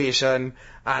punctuation,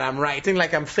 and I'm writing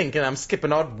like I'm thinking, I'm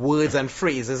skipping out words and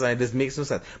phrases, and it just makes no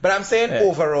sense. But I'm saying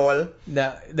overall.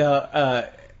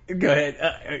 Go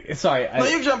ahead. Sorry. No,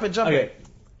 you jump in. Okay.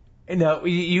 No,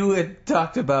 you had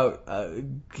talked about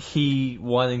he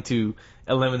wanting to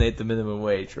eliminate the minimum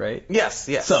wage, right? Yes.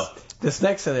 So, this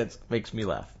next sentence makes me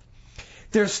laugh.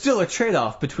 There's still a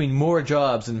trade-off between more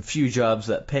jobs and few jobs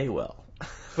that pay well.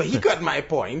 But he got my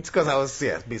point, because I was,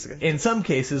 basically. In some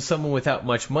cases, someone without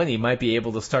much money might be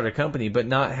able to start a company but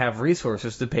not have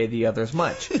resources to pay the others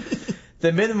much.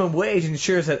 The minimum wage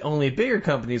ensures that only bigger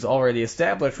companies already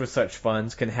established with such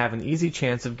funds can have an easy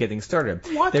chance of getting started.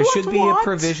 There should be a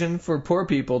provision for poor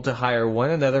people to hire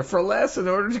one another for less in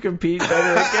order to compete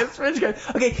better against rich guys.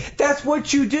 Okay, that's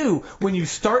what you do. When you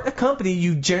start a company,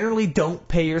 you generally don't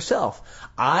pay yourself.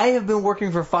 I have been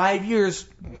working for 5 years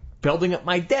building up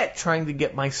my debt trying to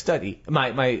get my studio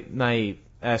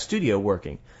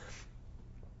working.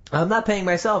 I'm not paying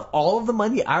myself. All of the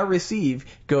money I receive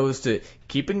goes to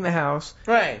keeping the house,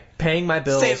 right, paying my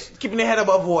bills, keeping the head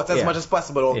above water as much as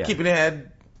possible, or keeping the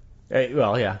head.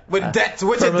 With debt,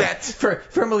 with a debt,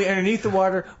 firmly underneath the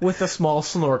water with a small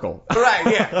snorkel. Right,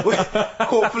 yeah.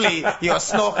 Hopefully your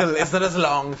snorkel is not as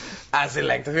long as the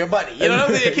length of your body. You know what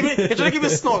I'm saying? You're trying to keep your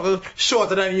snorkel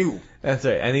shorter than you. That's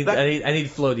right. I need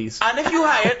floaties. And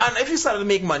if you started to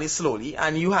make money slowly,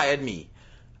 and you hired me,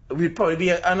 we'd probably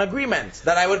be an agreement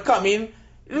that I would come in.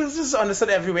 This is understood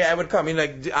everywhere. I would come in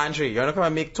like, Andre, you're gonna come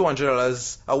and make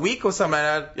 $200 a week or something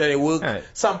like that. You work and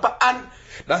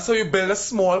that's how you build a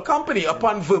small company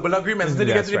upon verbal agreements. Then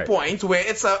you get to the point where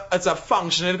it's a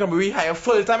functioning company. We hire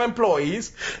full-time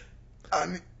employees.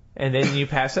 And then you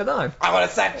pass it on. I want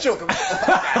to start joking.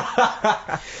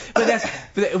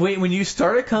 But when you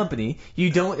start a company, you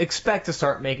don't expect to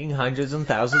start making hundreds and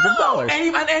thousands of dollars.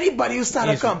 Anybody who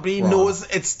starts a company knows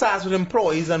it starts with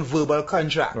employees and verbal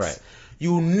contracts. Right.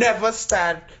 You never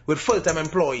start with full-time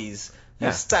employees.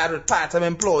 You start with part-time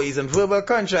employees and verbal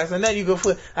contracts, and then you go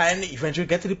and eventually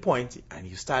get to the point, and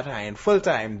you start hiring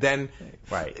full-time. Then,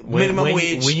 minimum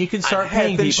wage. When you can start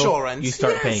paying people, insurance, you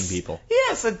start paying people.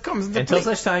 Yes, it comes into Until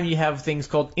such time, you have things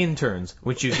called interns,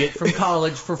 which you get from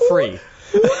college for free.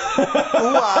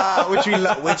 Which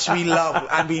we love,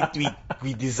 and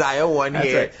we desire one That's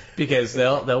here. Right. Because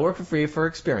they'll work for free for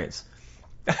experience.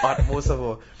 But most of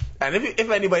all. And if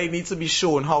anybody needs to be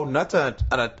shown how not to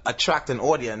attract an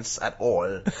audience at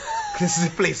all, this is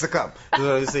the place to come. That's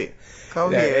what I say.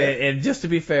 Come here. And just to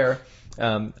be fair,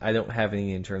 I don't have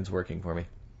any interns working for me.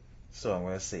 So I'm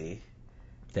going to say...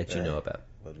 That you know about.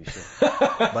 But we should.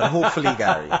 But hopefully,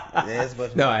 Gary. Yes,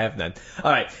 but... No, I have none.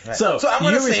 All right. So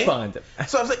I'm you respond.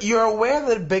 So I'm saying, you're aware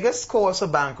that the biggest cause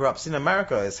of bankruptcy in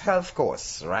America is health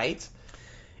costs, right?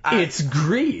 It's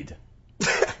greed.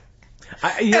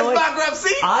 It's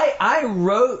bankruptcy?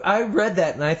 I read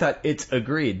that and I thought it's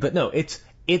agreed, but no,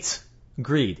 it's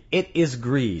greed. It is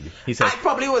greed. He said. I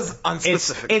probably was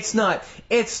unspecific.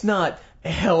 It's not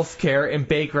healthcare and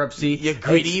bankruptcy. You're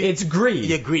greedy. It's greed.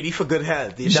 You're greedy for good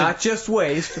health. Not just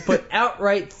waste, but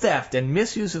outright theft and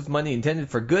misuse of money intended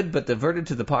for good, but diverted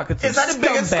to the pockets of scumbags. Is that the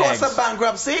biggest cause of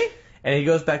bankruptcy? And he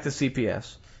goes back to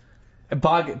CPS. A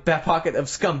pocket of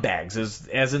scumbags,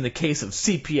 as in the case of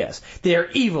CPS. They are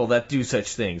evil that do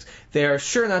such things. They are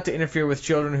sure not to interfere with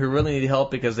children who really need help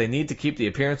because they need to keep the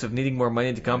appearance of needing more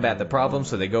money to combat the problem,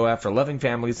 so they go after loving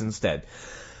families instead.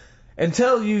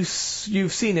 Until you've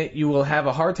seen it, you will have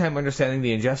a hard time understanding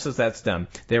the injustice that's done.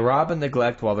 They rob and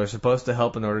neglect while they're supposed to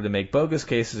help in order to make bogus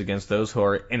cases against those who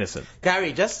are innocent.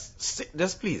 Gary,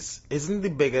 just please, isn't the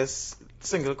biggest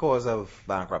single cause of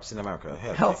bankruptcy in America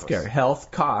Healthcare,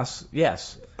 health costs,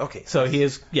 yes. Okay. So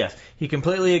he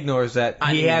completely ignores that.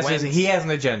 And He has an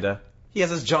agenda. He has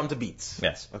his job to beat.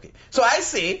 Yes. Okay. So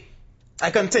I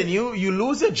continue, you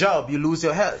lose your job, you lose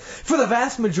your health. For the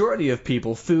vast majority of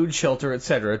people, food, shelter,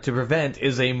 etc., to prevent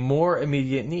is a more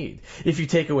immediate need. If you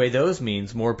take away those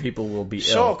means, more people will be ill.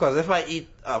 Sure, because if I eat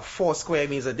 4 square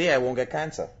meals a day, I won't get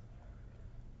cancer.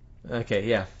 Okay,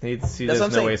 yeah. That's There's what I'm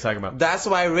no saying. way he's talking about. That's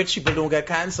why rich people don't get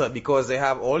cancer, because they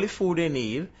have all the food they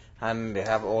need, and they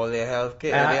have all their health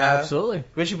care. Absolutely.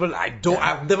 Rich people,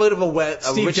 I've never heard of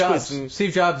a rich person.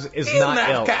 Steve Jobs is He doesn't not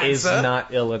have ill. cancer. Is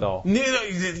not ill at all. No,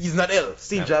 he's not ill.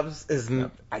 Steve No. Jobs is,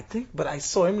 I think, but I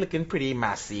saw him looking pretty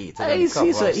emaciated.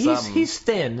 He's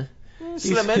thin.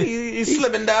 Slimming, he's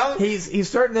slimming down. He's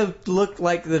starting to look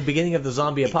like the beginning of the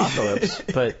zombie apocalypse,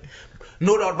 but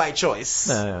No doubt by choice.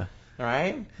 uh,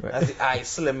 Right? Right. That's the I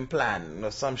Slim plan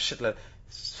or some shit like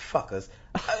fuckers.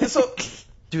 So,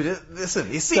 dude,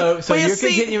 listen, you see, so but you you're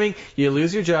see, continuing. You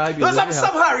lose your job. You lose your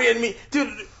stop health. hurrying me,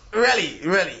 dude. Really,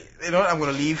 you know what? I'm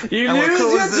gonna leave. You I'm gonna lose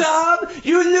close your this. job.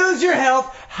 You lose your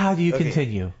health. How do you Okay.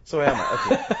 continue? So where am I?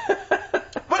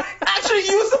 Okay. But actually,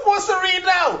 you're supposed to read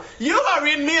now. You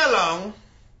hurrying me along.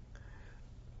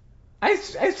 I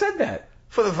said that.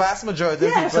 For the vast majority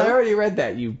of Yes, people. I already read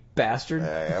that. You bastard.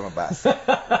 I'm a bastard.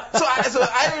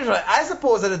 I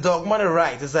suppose that the dogma of the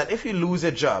right is that if you lose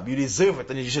your job, you deserve it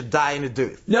and you should die in the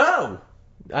dirt. No!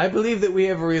 I believe that we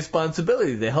have a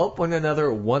responsibility to help one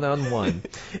another one-on-one.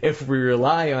 If we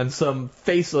rely on some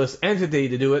faceless entity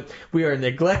to do it, we are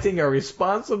neglecting our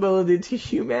responsibility to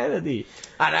humanity.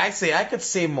 And I could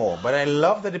say more, but I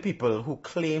love that the people who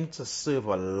claim to serve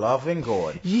a loving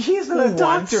God, He's who not a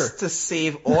doctor. wants to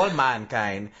save all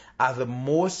mankind, are the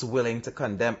most willing to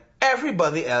condemn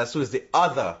everybody else who is the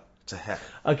other to hell.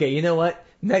 Okay, you know what?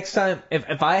 Next time,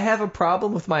 if I have a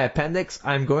problem with my appendix,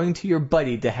 I'm going to your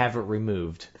buddy to have it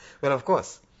removed. Well, of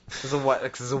course. This is a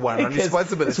one-on-one Because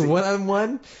responsibility. It's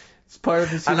one-on-one. It's part of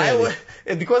his And humanity.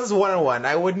 because it's one-on-one,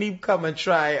 I wouldn't even come and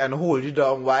try and hold you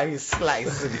down while he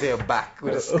slices into your back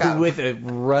with a scalpel. With a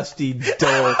rusty,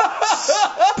 dull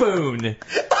spoon.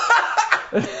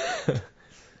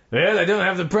 Well, I don't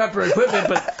have the proper equipment,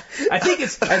 but I think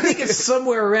it's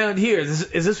somewhere around here. Is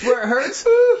this where it hurts?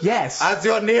 Yes. As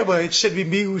your neighbor, it should be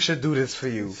me who should do this for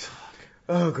you.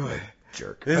 Oh, God.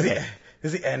 Jerk. This Okay.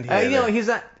 is the end here. You know, he's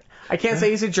not. I can't say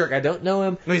he's a jerk. I don't know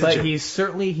him, No, he's a but jerk.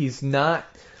 he's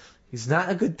not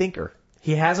a good thinker.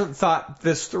 He hasn't thought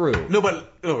this through. No,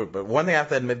 but one thing I have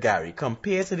to admit, Gary,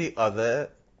 compared to the other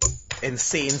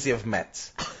insanes you've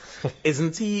met,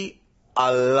 isn't he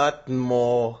a lot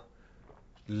more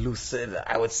lucid,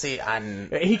 I would say,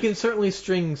 and... He can certainly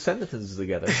string sentences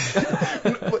together.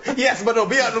 Yes, but no,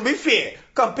 be fair.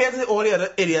 Compared to all the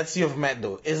other idiots you've met,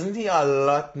 though, isn't he a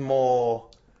lot more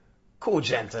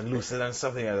cogent and lucid and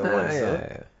something like that?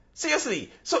 Yeah.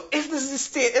 Seriously. So if this is the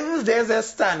state, if there's their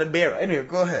standard bearer, anyway,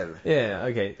 go ahead. Yeah.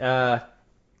 Okay.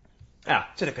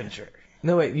 To the contrary.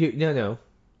 No, wait. No.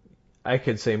 I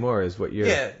could say more. Is what you're.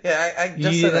 Yeah, I You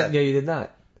just did said not, that. no, you did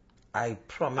not. I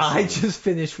promise. I just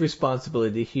finished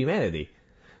responsibility to humanity.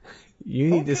 You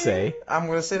need to say. I'm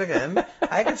going to say it again.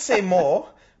 I could say more,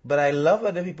 but I love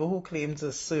other people who claim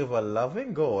to serve a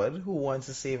loving God who wants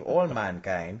to save all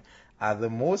mankind are the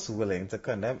most willing to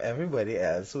condemn everybody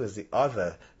else who is the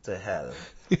other to hell.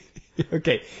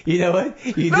 Okay. You know what?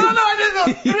 You No,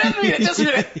 I didn't know. Just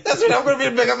read it. I'm going to be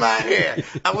a bigger man here.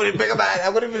 I'm going to be a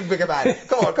bigger man.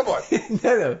 Come on.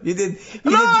 No. You did.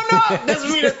 No. Just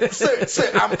read it.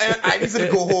 Sir. I need to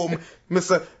go home,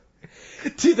 Mr.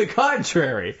 To the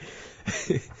contrary.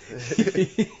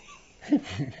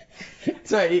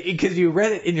 Sorry, because you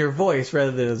read it in your voice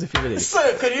rather than as if you read it.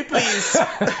 Sir, can you please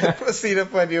proceed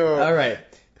upon your... All right.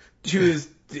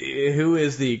 Who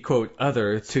is the, quote,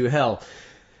 other to hell?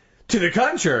 To the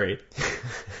contrary.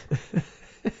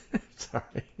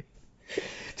 Sorry.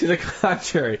 To the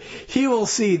contrary. He will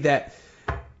see that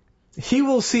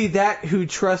who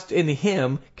trust in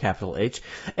him, capital H,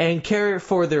 and care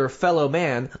for their fellow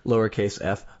man, lowercase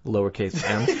f, lowercase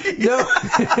m,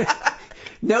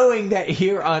 knowing that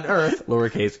here on earth,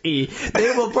 lowercase e,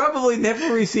 they will probably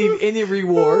never receive any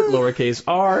reward, lowercase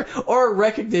r, or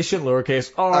recognition,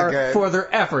 lowercase r, Okay. for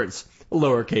their efforts,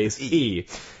 lowercase e.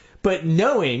 But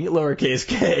knowing, lowercase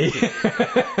k,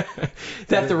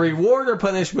 that the reward or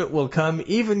punishment will come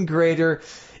even greater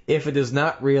if it is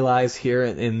not realized here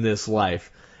in this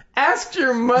life. Ask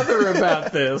your mother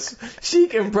about this. She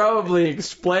can probably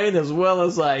explain as well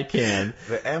as I can.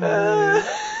 The M.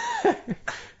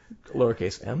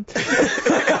 Lowercase m.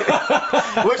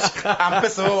 Which I'm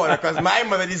pissed about because my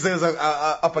mother deserves a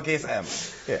uppercase M.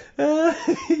 Yeah.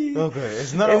 Okay.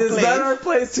 It's not It is not our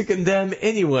place to condemn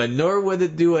anyone, nor would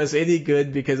it do us any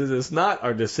good because it is not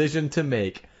our decision to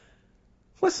make.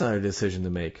 What's not our decision to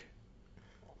make?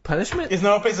 Punishment? It's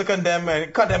not a place to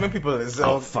condemning people.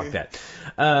 Fuck that.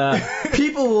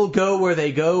 People will go where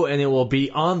they go and it will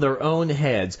be on their own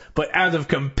heads. But out of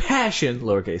compassion,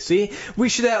 lowercase c, we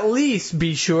should at least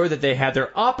be sure that they had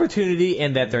their opportunity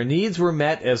and that their needs were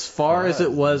met as far as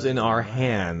it was in our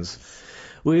hands.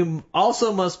 We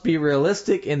also must be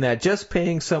realistic in that just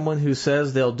paying someone who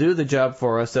says they'll do the job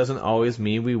for us doesn't always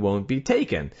mean we won't be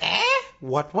taken.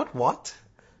 What?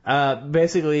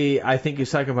 Basically, I think you're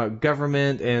talking about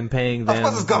government and paying them. Of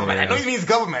course it's government. I know he means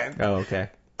government. Oh, okay.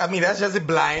 I mean, that's just a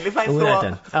blind. If I Well, throw, not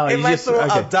then. Oh, if you I just- throw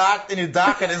okay. a dart in the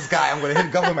dark at this guy, I'm going to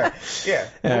hit government. Yeah.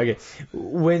 Okay.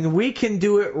 When we can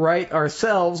do it right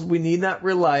ourselves, we need not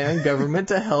rely on government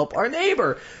to help our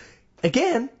neighbor.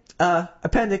 Again,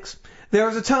 appendix. There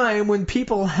was a time when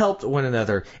people helped one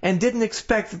another and didn't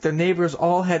expect that their neighbors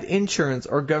all had insurance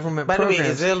or government By the programs.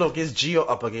 way, is there lowercase G or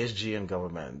uppercase G in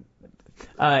government?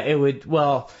 It would,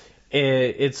 well,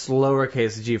 it's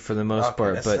lowercase g for the most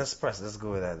part, but Let's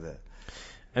go with that then.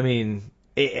 I mean,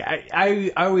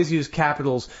 I always use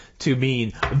capitals to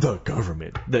mean the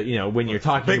government. When you're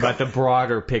talking about the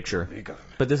broader picture.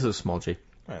 But this is a small g.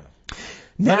 Right.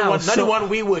 Now, Not the one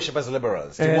we worship as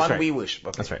liberals. The That's one right. we worship.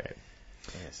 Okay. That's right.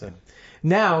 Yeah, so.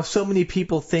 Now, so many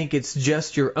people think it's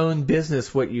just your own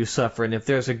business what you suffer, and if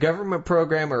there's a government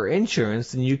program or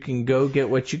insurance, then you can go get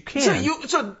what you can.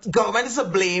 So government is to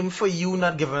blame for you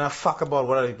not giving a fuck about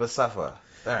what other people suffer.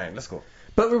 All right, let's go.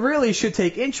 But we really should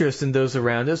take interest in those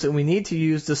around us, and we need to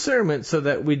use discernment so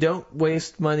that we don't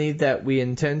waste money that we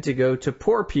intend to go to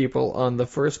poor people on the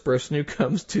first person who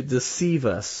comes to deceive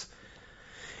us.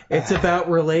 It's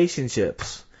about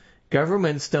relationships.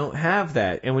 Governments don't have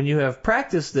that, and when you have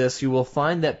practiced this, you will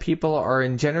find that people are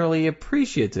generally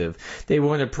appreciative. They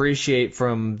won't appreciate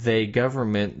from the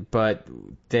government, but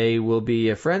they will be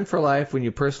a friend for life when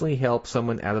you personally help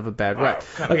someone out of a bad rut.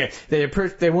 Okay,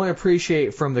 they won't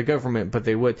appreciate from the government, but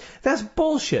they would. That's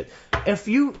bullshit.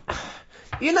 You're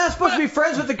not supposed to be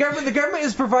friends with the government. The government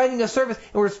is providing a service,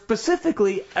 and we're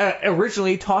specifically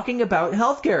originally talking about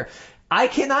healthcare. I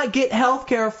cannot get health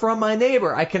care from my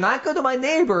neighbor. I cannot go to my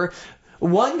neighbor.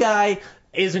 One guy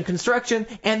is in construction,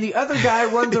 and the other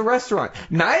guy runs a restaurant.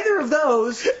 Neither of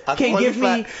those can give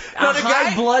me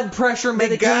high blood pressure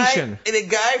medication. The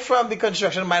guy from the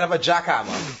construction might have a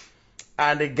jackhammer.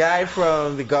 And the guy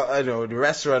from the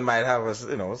restaurant might have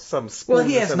some spoon. Well,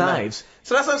 he has knives.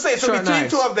 So that's what I'm saying. So Short between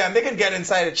knives. two of them, they can get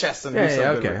inside the chest and do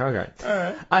something. Okay. All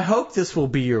right. I hope this will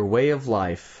be your way of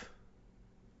life.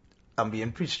 I'm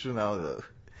being preached to now, though.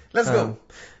 Let's go.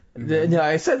 No,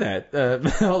 I said that.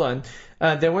 Hold on.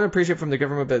 They won't appreciate from the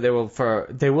government, but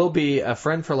they will be a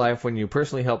friend for life when you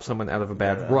personally help someone out of a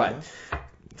bad rut.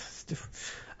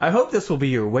 I hope this will be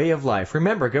your way of life.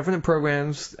 Remember, government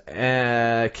programs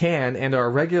can and are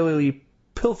regularly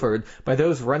pilfered by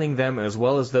those running them as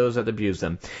well as those that abuse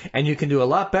them. And you can do a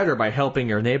lot better by helping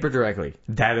your neighbor directly.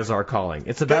 That is our calling.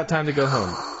 It's about time to go home.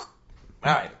 All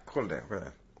right. Cool down.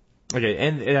 Okay,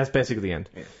 and that's basically the end.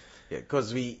 Yeah,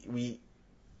 because we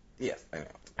yes, I know.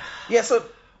 Yeah, so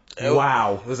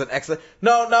Wow. It was an excellent.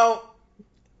 No,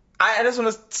 I just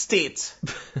want to state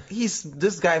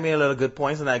this guy made a lot of good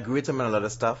points, and I agree with him on a lot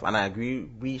of stuff, and I agree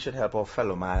we should help our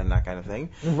fellow man and that kind of thing.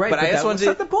 Right, but I just want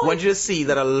point. you to see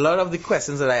that a lot of the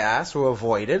questions that I asked were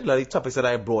avoided. A lot of the topics that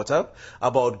I brought up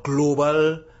about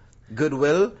global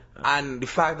goodwill and the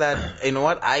fact that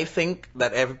I think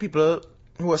that every people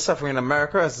who are suffering in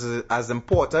America is as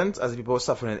important as the people who are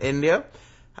suffering in India,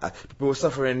 people who are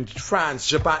suffering in France,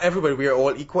 Japan, everybody. We are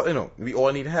all equal. We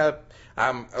all need help.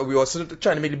 We also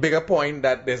trying to make the bigger point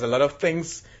that there's a lot of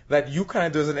things that you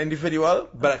cannot do as an individual,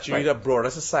 but that you need a broader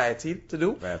society to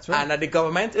do. That's right. And that the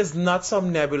government is not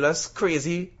some nebulous,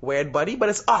 crazy, weird body, but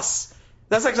it's us.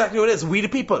 That's exactly what it is. We the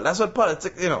people. That's what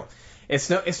politics.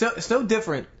 It's no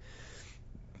different.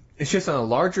 It's just on a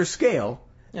larger scale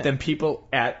than people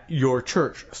at your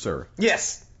church, sir.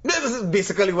 Yes, this is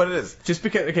basically what it is. Just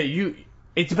because,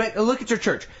 look at your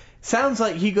church. Sounds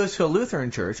like he goes to a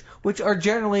Lutheran church, which are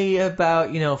generally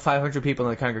about, 500 people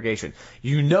in the congregation.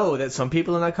 You know that some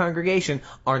people in that congregation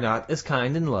are not as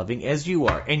kind and loving as you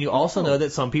are. And you also know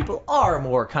that some people are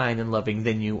more kind and loving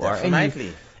than you are.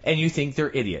 Definitely. And you think they're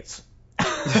idiots.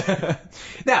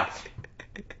 Now,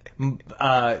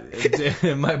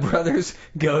 My brothers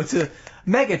go to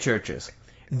mega churches.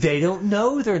 They don't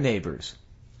know their neighbors.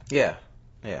 Yeah.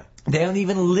 They don't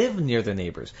even live near their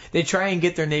neighbors. They try and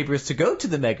get their neighbors to go to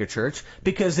the mega church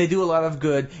because they do a lot of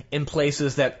good in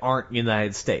places that aren't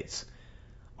United States.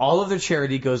 All of their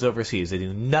charity goes overseas. They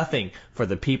do nothing for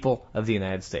the people of the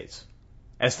United States.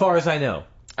 As far as I know.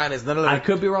 And it's not a I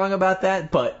could be wrong about that,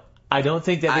 but I don't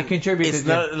think that they contribute. It's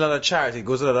not a lot of charity. It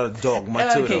goes a lot of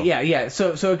dogma too. Okay, yeah.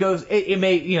 So it goes. It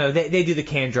may, they do the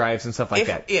can drives and stuff like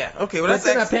that. Yeah. Okay. Well, but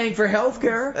they're not paying for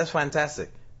healthcare. That's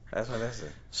fantastic.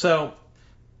 So.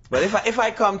 But if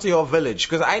I come to your village,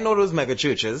 because I know those mega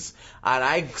churches, and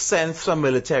I send some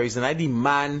militaries, and I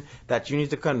demand that you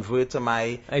need to convert to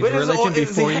my religion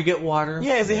before you get water.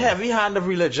 Yeah, it's a heavy hand of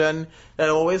religion that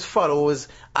always follows,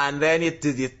 and then you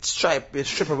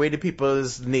strip away the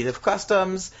people's native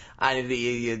customs, and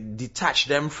you detach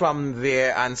them from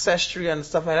their ancestry and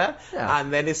stuff like that,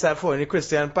 and then they start following the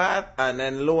Christian path, and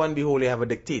then lo and behold, you have a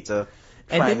dictator.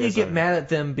 And then you get mad at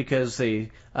them because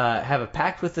they have a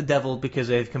pact with the devil because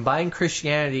they've combined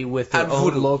Christianity with their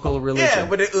own local religion. Yeah,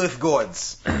 with the earth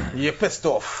gods. You're pissed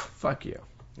off. Fuck you.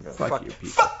 Fuck you,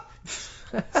 people.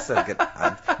 So good.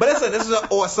 But listen, this is an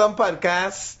awesome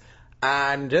podcast.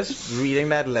 And just reading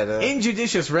that letter.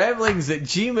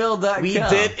 Injudiciousramblings@gmail.com. We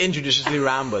did injudiciously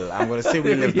ramble. I'm going to say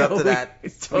we lived up to that.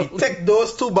 Totally. We ticked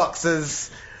those 2 boxes.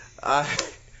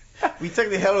 We took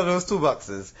the hell of those 2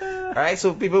 boxes. Alright,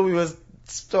 so people, we will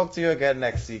talk to you again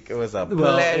next week. It was a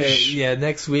pleasure.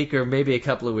 Next week or maybe a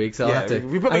couple of weeks. I'll have to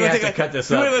cut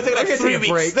this up. We're going to take like 3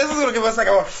 weeks. This is going to give us like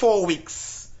about 4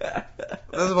 weeks.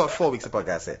 This is about 4 weeks of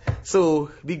podcast.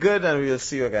 So be good and we will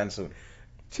see you again soon.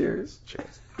 Cheers.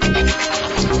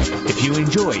 If you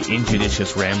enjoy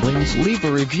Injudicious Ramblings, leave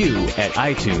a review at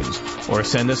iTunes or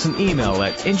send us an email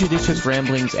at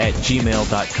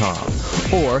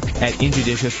injudiciousramblings@gmail.com or at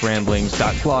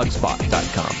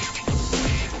injudiciousramblings.blogspot.com.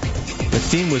 The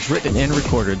theme was written and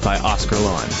recorded by Oscar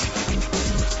Lawn.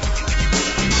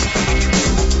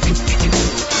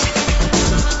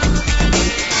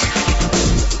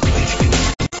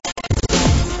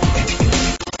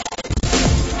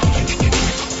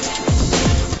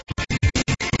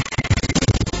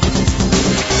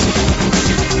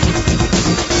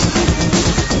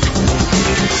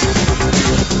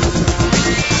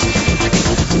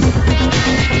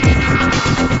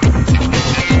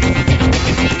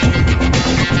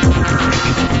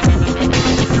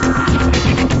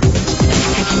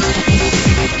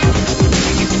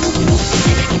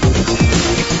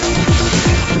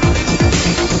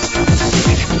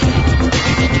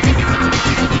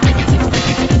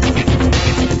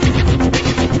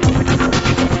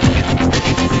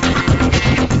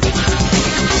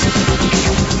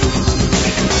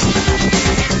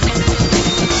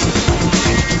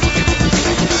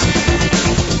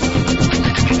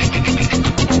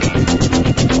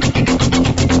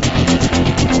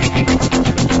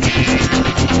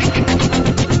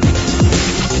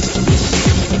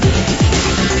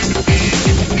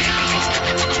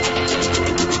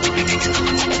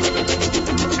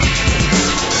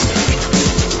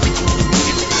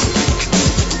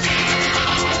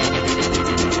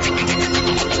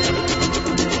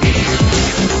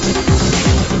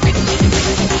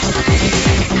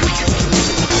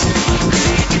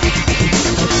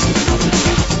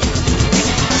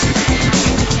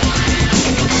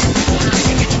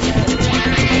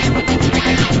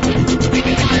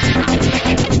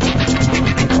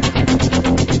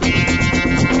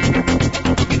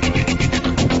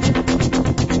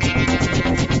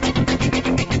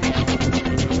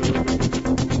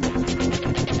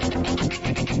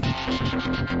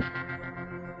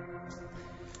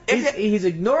 He's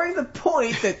ignoring the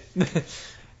point that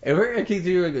we're gonna keep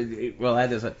doing. Well, that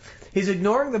doesn't. He's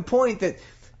ignoring the point that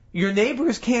your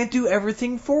neighbors can't do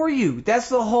everything for you. That's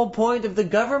the whole point of the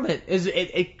government. Is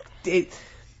it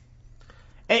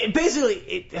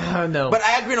basically? No. But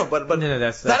I agree. No, but no,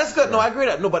 that is good. No, I agree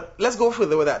with that. No, but let's go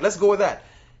further with that. Let's go with that.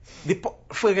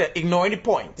 Ignoring the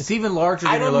point. It's even larger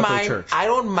than your local church. I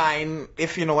don't mind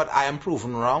if you know what I am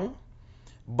proven wrong,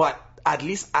 but at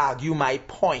least argue my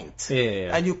point.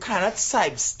 Yeah. And you cannot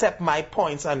sidestep my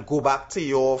points and go back to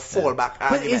your fallback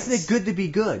arguments. But isn't it good to be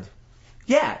good?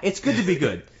 Yeah, it's good to be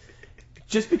good.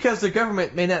 Just because the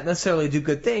government may not necessarily do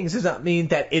good things does not mean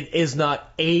that it is not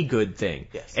a good thing.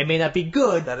 Yes. It may not be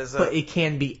good, but it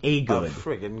can be a good. A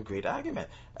friggin' great argument.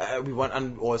 We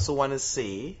also want to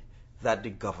say that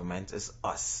the government is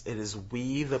us. It is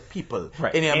we, the people.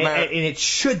 Right. And it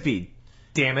should be.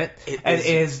 Damn it.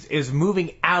 It is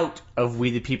moving out of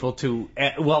we the people to,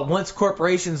 once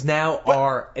corporations now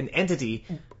are an entity,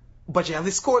 But you have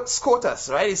the SCOTUS,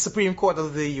 right? The Supreme Court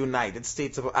of the United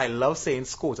States. I love saying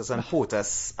SCOTUS and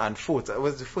POTUS and FOTUS.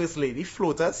 Was the first lady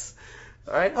FLOTUS?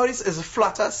 All right? How is it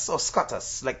FLOTUS or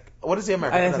SCOTUS? Like, what is the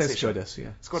American pronunciation? I think it's SCOTUS,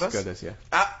 yeah. SCOTUS? SCOTUS, yeah.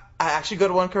 I actually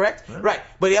got one correct. Right.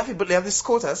 But they have the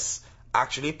SCOTUS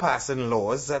actually passing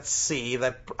laws that say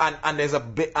that, and there's a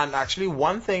bit, and actually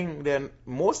one thing, then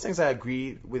most things I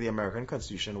agree with the American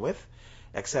Constitution with,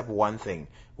 except one thing.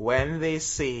 When they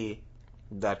say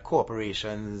that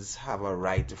corporations have a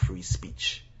right to free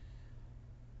speech,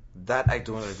 that I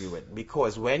don't agree with,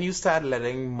 because when you start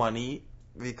letting money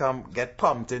get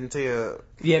pumped into your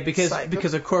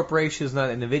because a corporation is not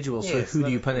an individual, so who do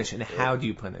you punish and how do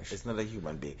you punish? It's not a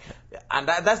human being, and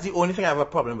that's the only thing I have a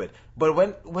problem with. But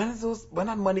when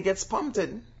that money gets pumped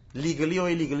in, legally or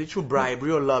illegally, through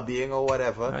bribery or lobbying or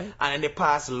whatever, right, and then they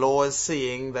pass laws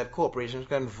saying that corporations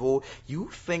can vote, you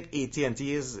think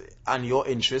AT&T and your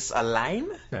interests align?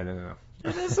 No.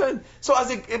 Listen, so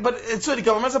the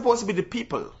government's supposed to be the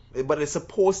people, but it's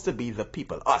supposed to be the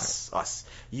people, us,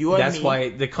 you and me. That's why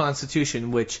the Constitution,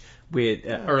 which we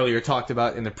had, earlier talked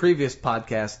about in the previous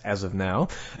podcast, as of now,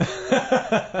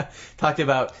 talked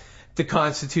about the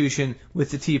Constitution with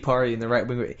the Tea Party and the right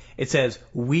wing. It says,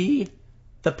 "We,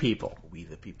 the people." We,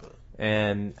 the people.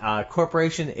 And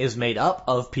corporation is made up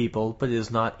of people, but it is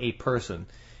not a person.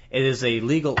 It is a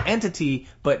legal entity,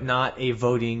 but not a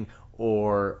voting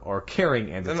or caring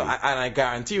entity. No, and I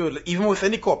guarantee you, even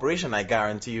within the corporation, I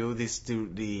guarantee you,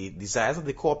 the desires of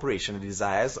the corporation, the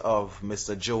desires of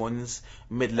Mr. Jones,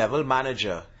 mid-level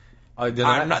manager,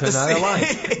 they're not aligned.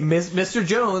 Mr.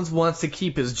 Jones wants to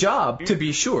keep his job, to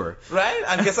be sure. Right?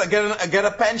 And get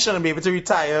a pension and be able to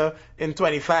retire in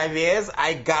 25 years.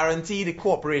 I guarantee the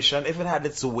corporation, if it had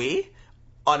its way,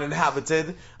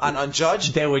 uninhabited and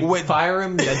unjudged, they would fire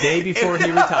him the day before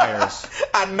he retires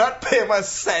and not pay him a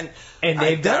cent. And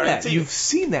they've done that. You've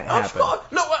seen that happen. Of course.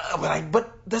 No,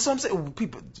 but that's what I'm saying.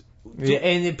 People. Yeah,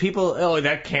 and people,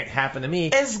 that can't happen to me.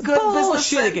 It's good business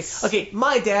sense. Okay,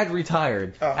 my dad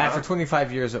retired after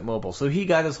 25 years at Mobil, so he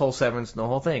got his whole severance and the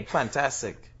whole thing.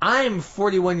 Fantastic. I'm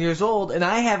 41 years old, and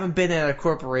I haven't been at a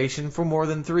corporation for more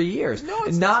than 3 years. No,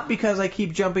 it's not because I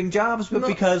keep jumping jobs, but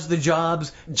because the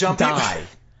jobs die.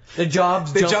 The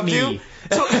jobs jump me. You?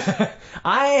 So,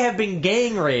 I have been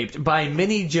gang raped by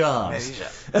many jobs.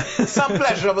 Some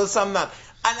pleasurable, some not.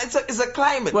 And it's a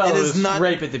climate. Well, it was is not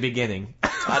rape at the beginning.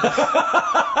 But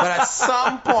at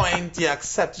some point, you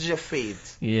accepted your fate.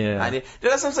 Yeah. And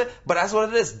that's what I'm saying. But that's what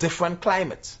it is. Different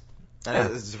climate.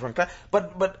 And it's different climate.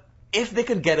 But if they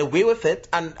can get away with it,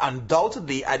 and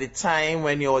undoubtedly at the time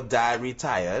when your dad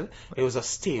retired, it was a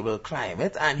stable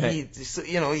climate, and he,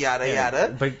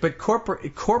 yada. But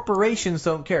corporations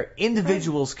don't care.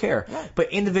 Individuals care. Right.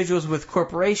 But individuals with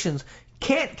corporations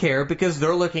can't care because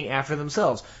they're looking after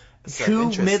themselves.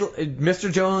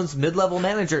 Mr. Jones, mid-level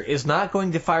manager, is not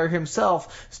going to fire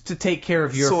himself to take care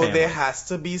of your family. So there has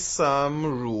to be some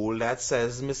rule that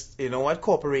says,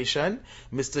 corporation,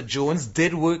 Mr. Jones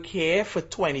did work here for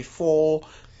 24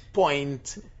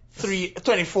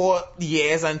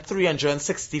 years and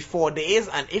 364 days,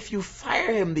 and if you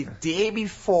fire him the day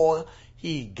before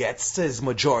he gets to his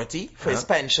majority for his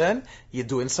pension, you're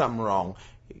doing something wrong.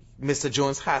 Mr.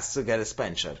 Jones has to get his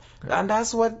pension. And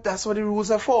that's what the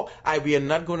rules are for. We are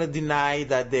not going to deny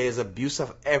that there is abuse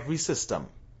of every system.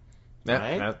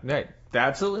 Right?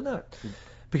 Absolutely not.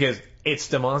 Because it's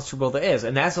demonstrable there is.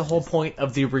 And that's the whole point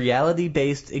of the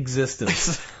reality-based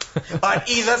existence. On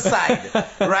either side,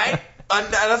 right?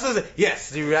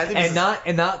 Yes, the reality and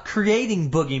not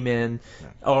creating boogeymen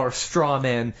or straw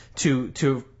men to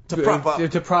prop up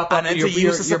and then your, to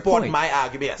use to support point. my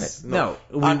argument. Yes. No.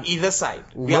 On either side.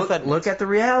 Look at the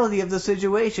reality of the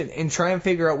situation and try and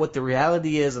figure out what the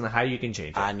reality is and how you can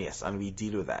change it. And yes, and we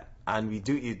deal with that. And we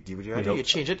do. You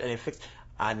change it and you fix.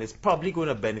 And it's probably going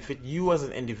to benefit you as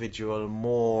an individual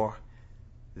more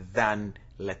than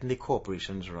letting the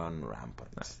corporations run rampant.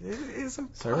 It's impossible.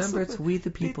 So remember, it's we the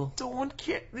people. They don't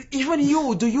care. Even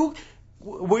you.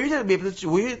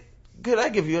 Could I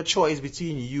give you a choice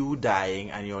between you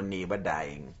dying and your neighbor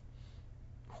dying?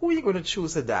 Who are you going to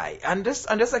choose to die? And just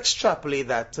extrapolate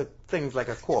that to things like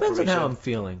a corporation. Depends on how I'm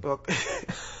feeling.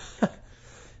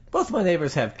 Both my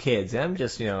neighbors have kids. I'm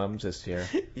just here. I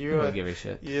don't give a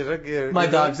shit. My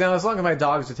dogs. Now, as long as my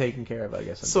dogs are taken care of, I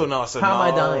guess. How am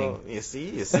I dying? You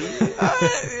see. You're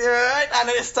right. And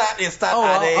then you start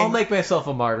adding. I'll make myself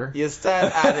a martyr. You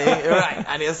start adding. Right.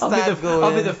 And you start going.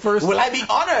 I'll be the first. Will I be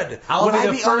honored? I'll be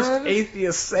the first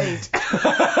atheist saint.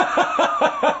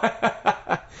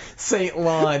 Saint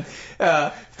Lon,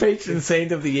 patron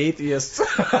saint of the atheists.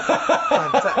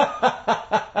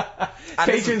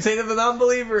 Patron saint of the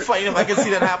non-believer. Fine if I can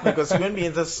see that happen, because human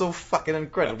beings are so fucking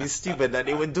incredibly stupid that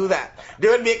they would do that. They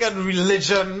would make a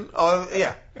religion or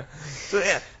So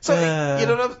you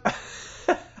know what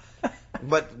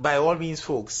But by all means,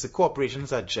 folks, the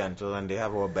corporations are gentle and they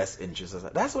have our best interests.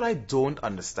 That's what I don't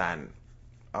understand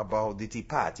about the Tea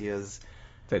Partiers.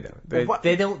 They don't.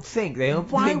 They don't think. They don't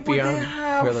Why think would beyond they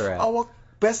have where they're at. our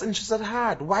best interests at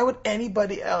heart? Why would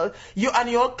anybody else? You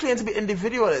all claim to be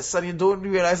individualists, and you don't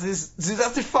realize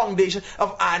that's the foundation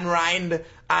of Ayn Rand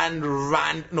and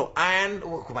Rand. No, Ayn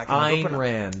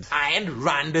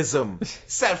Randism,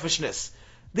 selfishness.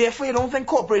 Therefore, you don't think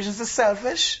corporations are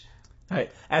selfish?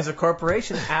 Right. As a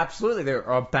corporation, absolutely. They're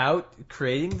about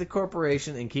creating the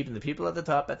corporation and keeping the people at the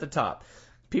top at the top.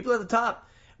 People at the top,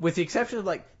 with the exception of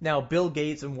like now Bill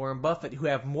Gates and Warren Buffett, who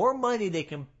have more money they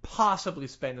can possibly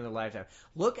spend in their lifetime.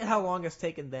 Look at how long it's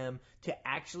taken them to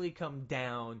actually come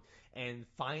down and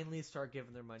finally start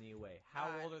giving their money away. How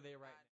old are they right now?